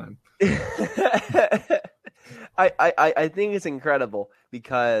 third time. I think it's incredible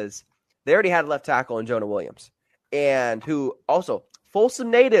because they already had a left tackle in Jonah Williams, and who also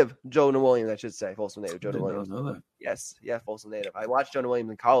Folsom native Jonah Williams, I should say. Folsom native Jonah Williams. I didn't know that. Yes, Folsom native. I watched Jonah Williams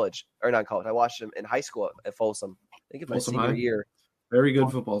in college, or not college. I watched him in high school at Folsom. I think it's my senior year. Very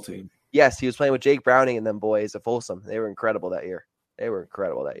good football team. Yes, he was playing with Jake Browning and them boys at Folsom. They were incredible that year.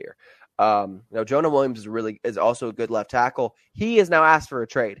 Jonah Williams is also a good left tackle. He has now asked for a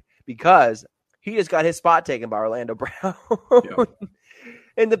trade because he just got his spot taken by Orlando Brown. Yeah.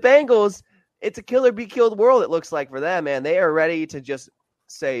 And the Bengals, it's a killer be killed world, it looks like, for them, man. They are ready to just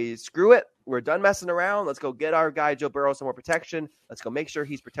say, screw it. We're done messing around. Let's go get our guy Joe Burrow some more protection. Let's go make sure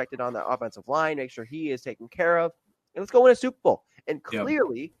he's protected on the offensive line, make sure he is taken care of, and let's go win a Super Bowl. And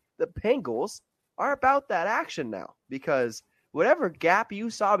clearly, the Bengals are about that action now, because whatever gap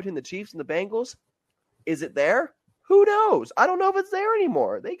you saw between the Chiefs and the Bengals, is it there? Who knows? I don't know if it's there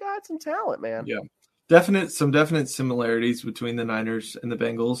anymore. They got some talent, man. Yeah. Some definite similarities between the Niners and the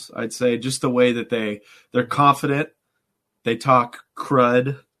Bengals. I'd say just the way that they're confident. They talk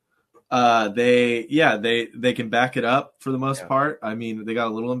crud. They can back it up for the most part. I mean, they got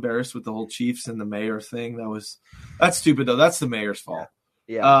a little embarrassed with the whole Chiefs and the mayor thing. That's stupid though. That's the mayor's fault.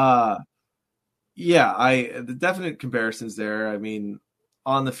 Yeah. The definite comparisons there. I mean,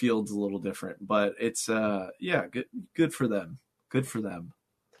 on the field's a little different, but it's good for them. Good for them.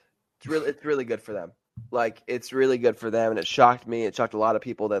 It's really good for them. Like, it's really good for them, and it shocked me. It shocked a lot of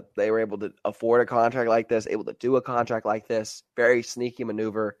people that they were able to afford a contract like this, able to do a contract like this. Very sneaky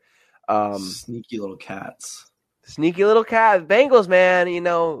maneuver. Sneaky little cats. Sneaky little cat. Bengals, man.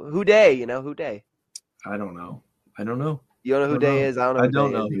 Who day? Who day? I don't know. You don't know who day is? I don't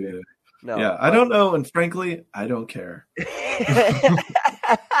know who day is. No. Yeah, I don't know, and frankly, I don't care.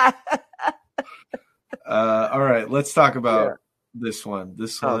 All right, let's talk about this one.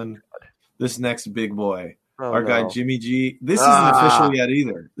 This next big boy. Our guy Jimmy G. This isn't official yet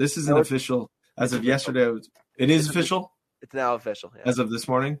either. This isn't official as of yesterday. It is official? It's now official. Yeah. As of this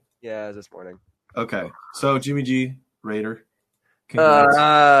morning? Yeah, as this morning. Okay. So Jimmy G, Raider. Congrats.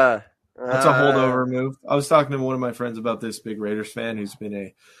 That's a holdover move. I was talking to one of my friends about this, big Raiders fan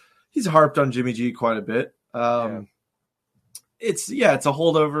he's harped on Jimmy G quite a bit. It's a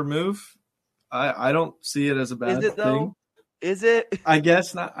holdover move. I don't see it as a bad thing. Though? Is it? I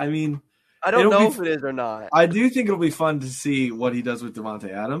guess not. I mean, I don't know if it is or not. I do think it'll be fun to see what he does with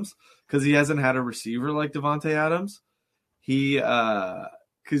Davante Adams, because he hasn't had a receiver like Davante Adams.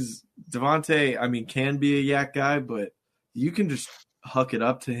 Because Davante, I mean, can be a yak guy, but you can just huck it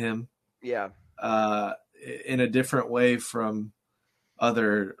up to him. Yeah. In a different way from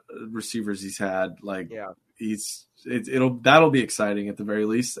other receivers he's had. That'll be exciting at the very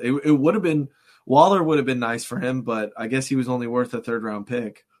least. It would have been, Waller would have been nice for him, but I guess he was only worth a third round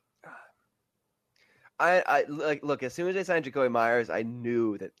pick. Look, as soon as they signed Jacoby Myers, I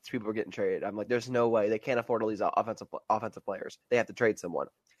knew that people were getting traded. I'm like, there's no way. They can't afford all these offensive players. They have to trade someone.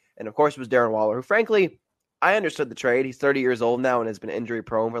 And of course it was Darren Waller, who frankly, I understood the trade. He's 30 years old now and has been injury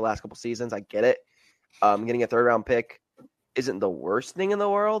prone for the last couple seasons. I get it. Getting a third round pick isn't the worst thing in the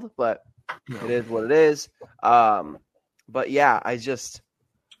world, but it is what it is. But yeah,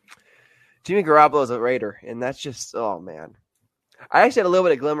 Jimmy Garoppolo is a Raider, and that's just, oh man. I actually had a little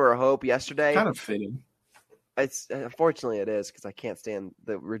bit of glimmer of hope yesterday. Kind of fitting. Unfortunately it is, because I can't stand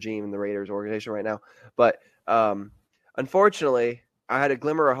the regime in the Raiders organization right now. But unfortunately, I had a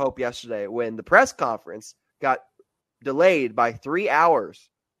glimmer of hope yesterday when the press conference got delayed by 3 hours,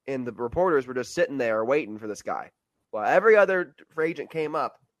 and the reporters were just sitting there waiting for this guy. While every other free agent came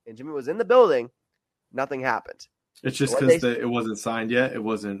up, and Jimmy was in the building, Nothing happened. It's just because it wasn't signed yet. It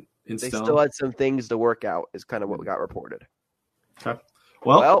wasn't in stone. They still had some things to work out, is kind of what we got reported. Okay.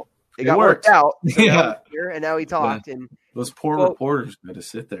 Well, it got worked out. So yeah. Now he's here, and now he talked. And those poor reporters had to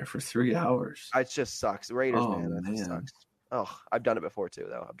sit there for 3 hours. It just sucks. The Raiders, man. Just sucks. Oh, I've done it before too,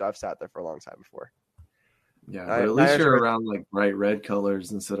 though. I've sat there for a long time before. Yeah, but at least you're around like bright red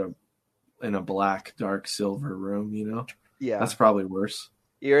colors instead of in a black, dark silver room. Yeah, that's probably worse.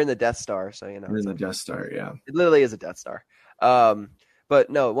 You're in the Death Star, so You're in the Death Star. Yeah, it literally is a Death Star. But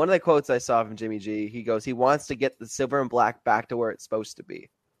no, one of the quotes I saw from Jimmy G, he goes, he wants to get the silver and black back to where it's supposed to be.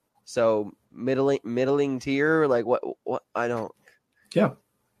 So middling tier, like what I don't. Yeah,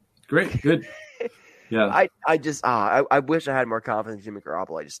 great, good. Yeah, I wish I had more confidence in Jimmy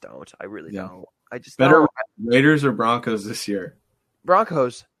Garoppolo. I just don't. I really don't. I just better don't. Raiders or Broncos this year?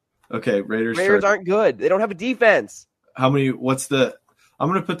 Broncos. Okay, Raiders aren't good. They don't have a defense. How many? I'm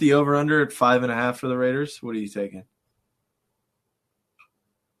going to put the over under at 5.5 for the Raiders. What are you taking?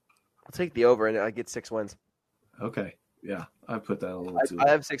 I'll take the over and I get 6 wins. Okay. Yeah, I put that a little too. I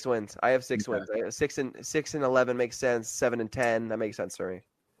have 6 wins. I have 6 wins. 6 and 11 makes sense. 7 and 10, that makes sense for me.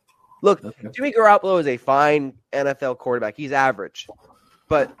 Look, Jimmy Garoppolo is a fine NFL quarterback. He's average.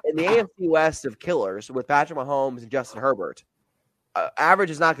 But in the AFC West of killers with Patrick Mahomes and Justin Herbert, average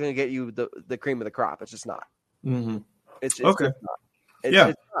is not going to get you the cream of the crop. It's just not. Mm-hmm. It's okay. Just not.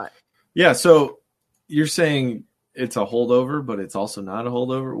 It's not. Yeah. So you're saying it's a holdover, but it's also not a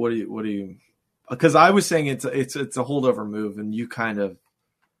holdover. What do you? Because I was saying it's a holdover move, and you kind of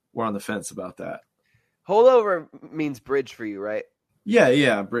were on the fence about that. Holdover means bridge for you, right?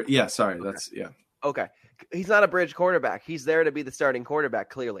 Yeah. Sorry, okay. That's yeah. Okay, he's not a bridge quarterback. He's there to be the starting quarterback.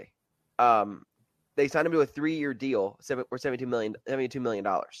 Clearly, they signed him to a 3-year deal for $72 million.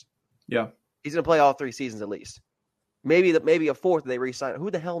 Yeah, he's going to play all 3 seasons at least. Maybe a fourth they re-sign. Who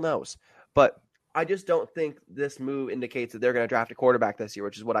the hell knows? But I just don't think this move indicates that they're going to draft a quarterback this year,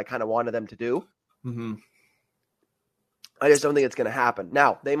 which is what I kind of wanted them to do. Mm-hmm. I just don't think it's going to happen.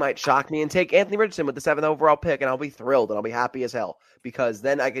 Now, they might shock me and take Anthony Richardson with the 7th overall pick, and I'll be thrilled and I'll be happy as hell because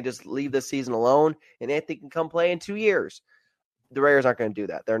then I can just leave this season alone and Anthony can come play in 2 years. The Raiders aren't going to do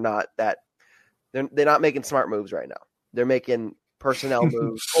that. They're not that. They're not making smart moves right now. They're making personnel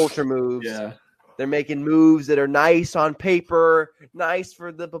moves, culture moves. Yeah. They're making moves that are nice on paper, nice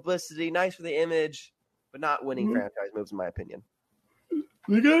for the publicity, nice for the image, but not winning franchise moves, in my opinion.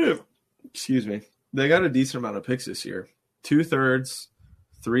 They got a decent amount of picks this year. 2/3,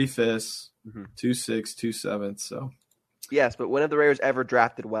 3/5, 2 6, 2 7. So yes, but when have the Raiders ever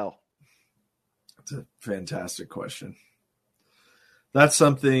drafted well? That's a fantastic question. That's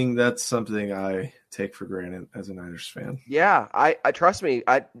something I take for granted as a Niners fan. Yeah, I trust me.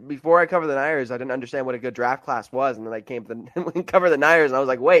 Before I covered the Niners, I didn't understand what a good draft class was, and then I came to cover the Niners, and I was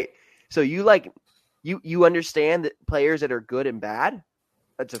like, wait, so you understand that players that are good and bad?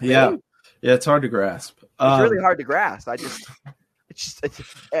 That's a thing? Yeah, it's hard to grasp. It's really hard to grasp.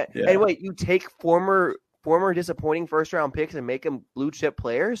 And wait, you take former disappointing first round picks and make them blue chip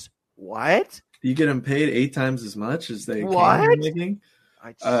players? What? You get them paid 8 times as much as they what? Can making?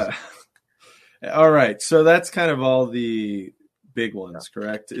 All right, so that's kind of all the big ones,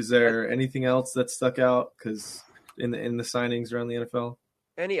 correct? Is there anything else that stuck out? Because in the signings around the NFL,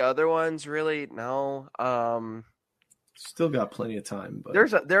 any other ones really? No. Still got plenty of time, but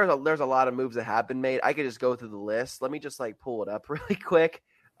there's a lot of moves that have been made. I could just go through the list. Let me just pull it up really quick.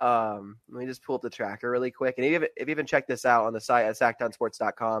 Let me just pull up the tracker really quick. And if you even check this out on the site at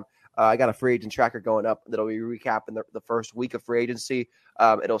sacktownsports.com, I got a free agent tracker going up that'll be recapping the first week of free agency.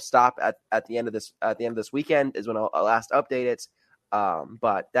 It'll stop at the end of this weekend is when I'll last update it.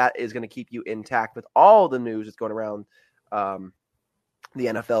 But that is going to keep you intact with all the news that's going around the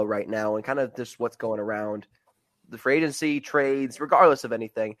NFL right now and kind of just what's going around the free agency, trades, regardless of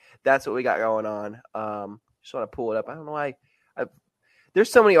anything. That's what we got going on. Just want to pull it up. I don't know why. There's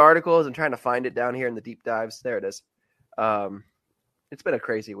so many articles. I'm trying to find it down here in the deep dives. There it is. It's been a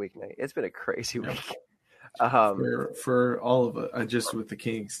crazy week, Nate. It's been a crazy week. For all of it, just with the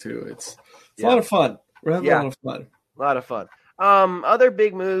Kings too. It's a lot of fun. We're having a lot of fun. A lot of fun. Other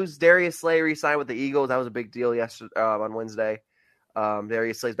big moves. Darius Slay re-signed with the Eagles. That was a big deal yesterday on Wednesday.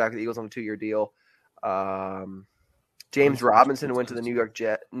 Darius Slay's back with the Eagles on a 2-year deal. James Robinson went to the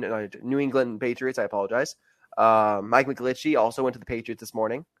New England Patriots. I apologize. Mike McGlinchey also went to the Patriots this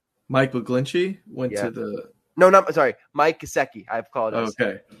morning. Mike McGlinchey went to the. No, sorry. Mike Gesicki. I apologize.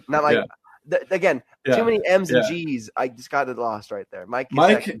 Okay. Not like too many M's and G's. I just got it lost right there. Mike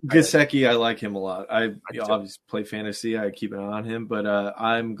Gesicki, I like him a lot. I obviously play fantasy. I keep an eye on him, but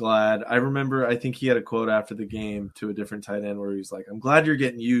I'm glad. I think he had a quote after the game to a different tight end where he was like, "I'm glad you're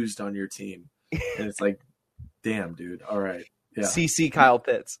getting used on your team." And it's like, damn, dude. All right. Yeah. CC Kyle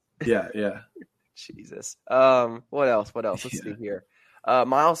Pitts. Yeah. Jesus. What else? Let's see here.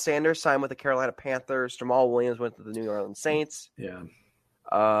 Miles Sanders signed with the Carolina Panthers. Jamal Williams went to the New Orleans Saints. Yeah.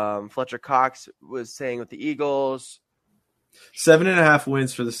 Fletcher Cox was staying with the Eagles. 7.5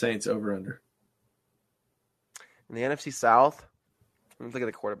 wins for the Saints, over under. In the NFC South, let me look at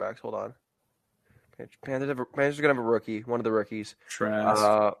the quarterbacks. Hold on. Panthers are going to have a rookie, one of the rookies.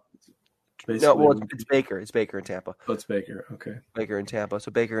 Trash. It's Baker. It's Baker in Tampa. Oh, it's Baker. Okay. Baker in Tampa. So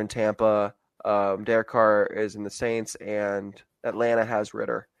Baker in Tampa. Derek Carr is in the Saints, and Atlanta has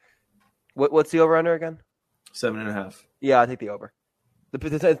Ritter. What's the over-under again? 7.5. Yeah, I take the over.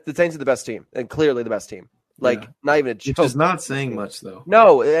 The Saints are the best team, and clearly the best team. Like, not even a joke. Which is not saying much, though.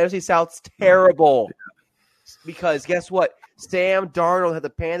 No, the NFC South's terrible. Yeah. Because guess what? Sam Darnold had the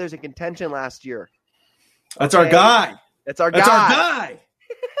Panthers in contention last year. That's our guy. That's our guy.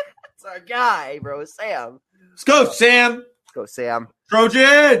 That's our guy, bro. Sam. Let's go, Sam. Let's go, Sam.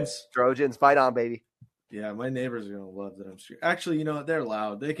 Trojans, fight on, baby. Yeah, my neighbors are gonna love that I'm streaming. Actually, you know what? They're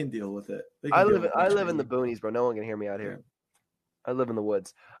loud. They can deal with it. I live in the boonies, bro. No one can hear me out here. Yeah. I live in the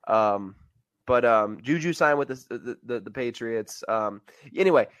woods. But Juju signed with the Patriots.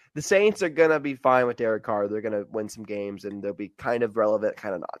 Anyway, the Saints are gonna be fine with Derek Carr. They're gonna win some games, and they'll be kind of relevant,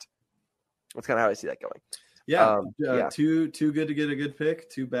 kind of not. That's kind of how I see that going. Yeah, too good to get a good pick.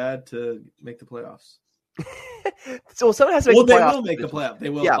 Too bad to make the playoffs. So someone has to make the playoffs. They will make the playoffs. They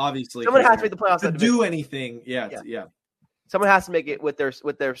will, obviously. Someone has to make the playoffs to do anything. Yeah. Someone has to make it with their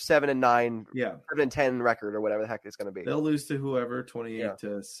 7-9, 7-10 record or whatever the heck it's going to be. They'll lose to whoever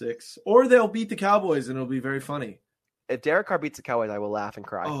 28-6, or they'll beat the Cowboys, and it'll be very funny. If Derek Carr beats the Cowboys, I will laugh and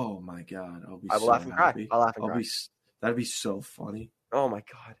cry. Oh my god, I will laugh and cry. I'll laugh and cry. That'd be so funny. Oh my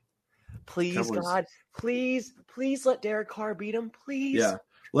god. Please, Cowboys. God, please let Derek Carr beat him, please. Yeah.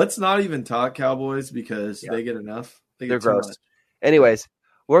 Let's not even talk Cowboys because they get enough. They're gross. Much. Anyways,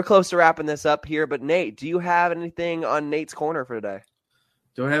 we're close to wrapping this up here, but Nate, do you have anything on Nate's Corner for today?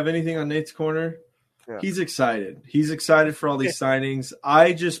 Do I have anything on Nate's Corner? Yeah. He's excited. He's excited for all these signings.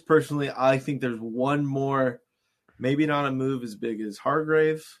 I just personally, I think there's one more, maybe not a move as big as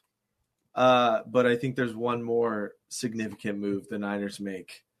Hargrave, but I think there's one more significant move the Niners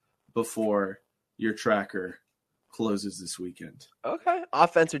make before your tracker closes this weekend. Okay.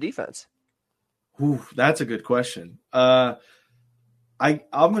 Offense or defense? Ooh, that's a good question. I'm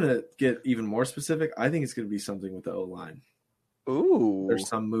going to get even more specific. I think it's going to be something with the O-line. Ooh. There's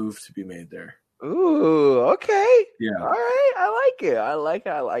some move to be made there. Ooh, okay. Yeah. All right. I like it.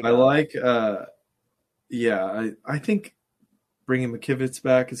 I think bringing McKivitz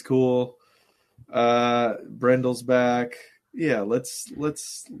back is cool. Brendel's back. Yeah, let's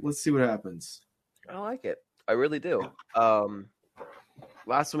see what happens. I like it. I really do.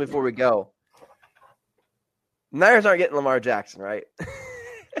 Last one before we go. Niners aren't getting Lamar Jackson, right?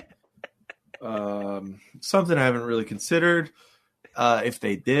 Something I haven't really considered. If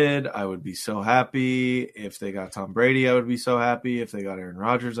they did, I would be so happy. If they got Tom Brady, I would be so happy. If they got Aaron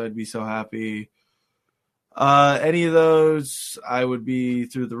Rodgers, I'd be so happy. Any of those, I would be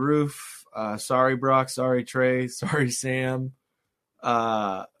through the roof. Sorry, Brock. Sorry, Trey. Sorry, Sam.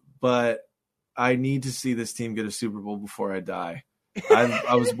 But I need to see this team get a Super Bowl before I die.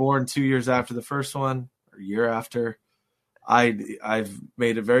 I was born 2 years after the first one, or a year after. I've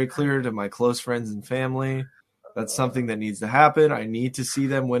made it very clear to my close friends and family that's something that needs to happen. I need to see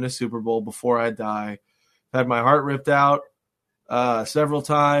them win a Super Bowl before I die. I've had my heart ripped out several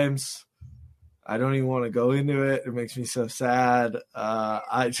times. I don't even want to go into it. It makes me so sad.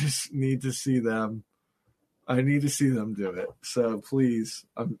 I just need to see them. I need to see them do it. So please,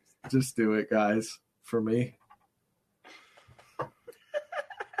 just do it, guys, for me.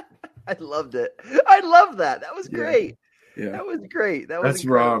 I loved it. I love that. That was great. Yeah. That was great. That's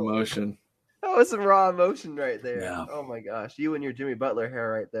raw emotion. That was some raw emotion right there. Yeah. Oh my gosh. You and your Jimmy Butler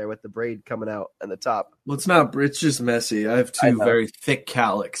hair right there with the braid coming out and the top. Well, it's just messy. I have two very thick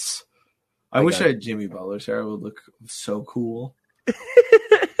calyx. I wish I had Jimmy Butler's hair. It would look so cool.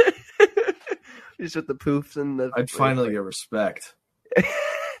 Just with the poofs and the. I'd finally get respect.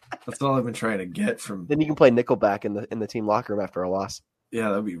 That's all I've been trying to get from. Then you can play Nickelback in the team locker room after a loss. Yeah,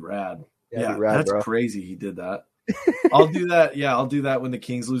 that'd be rad. Yeah, that's bro. Crazy. He did that. I'll do that. Yeah, I'll do that when the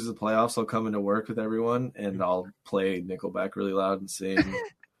Kings lose the playoffs. I'll come into work with everyone and I'll play Nickelback really loud and sing.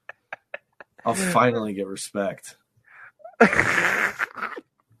 I'll finally get respect.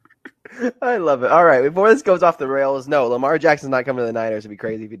 I love it. All right, before this goes off the rails, no, Lamar Jackson's not coming to the Niners. It'd be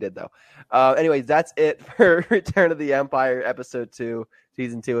crazy if he did, though. Anyways, that's it for Return of the Empire, Episode 2,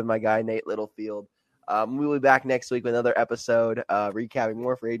 Season 2 with my guy, Nate Littlefield. We'll be back next week with another episode, recapping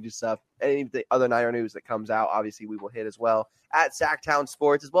more free agent stuff. Any of the other Niner news that comes out, obviously, we will hit as well at Sacktown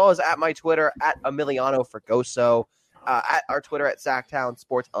Sports, as well as at my Twitter, at Emiliano Fregoso, at our Twitter, at Sacktown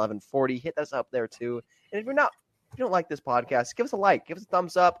Sports 1140. Hit us up there, too. And if you don't like this podcast, give us a like. Give us a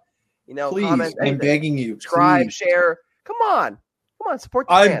thumbs up. Please, comment. I'm begging you. Subscribe, please. Share. Come on, support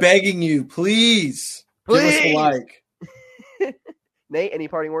the I'm fans. begging you. Please. Give us a like. Nate, any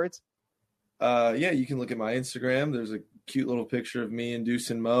parting words? Yeah, you can look at my Instagram. There's a cute little picture of me and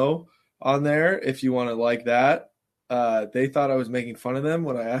Deuce and Mo on there if you want to like that. They thought I was making fun of them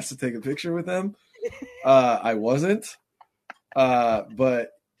when I asked to take a picture with them. I wasn't.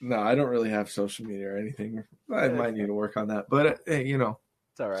 But no, I don't really have social media or anything. I might need to work on that. But, hey,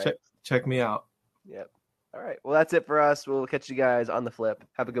 it's all right. Check me out. Yep. All right. Well, that's it for us. We'll catch you guys on the flip.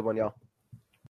 Have a good one, y'all.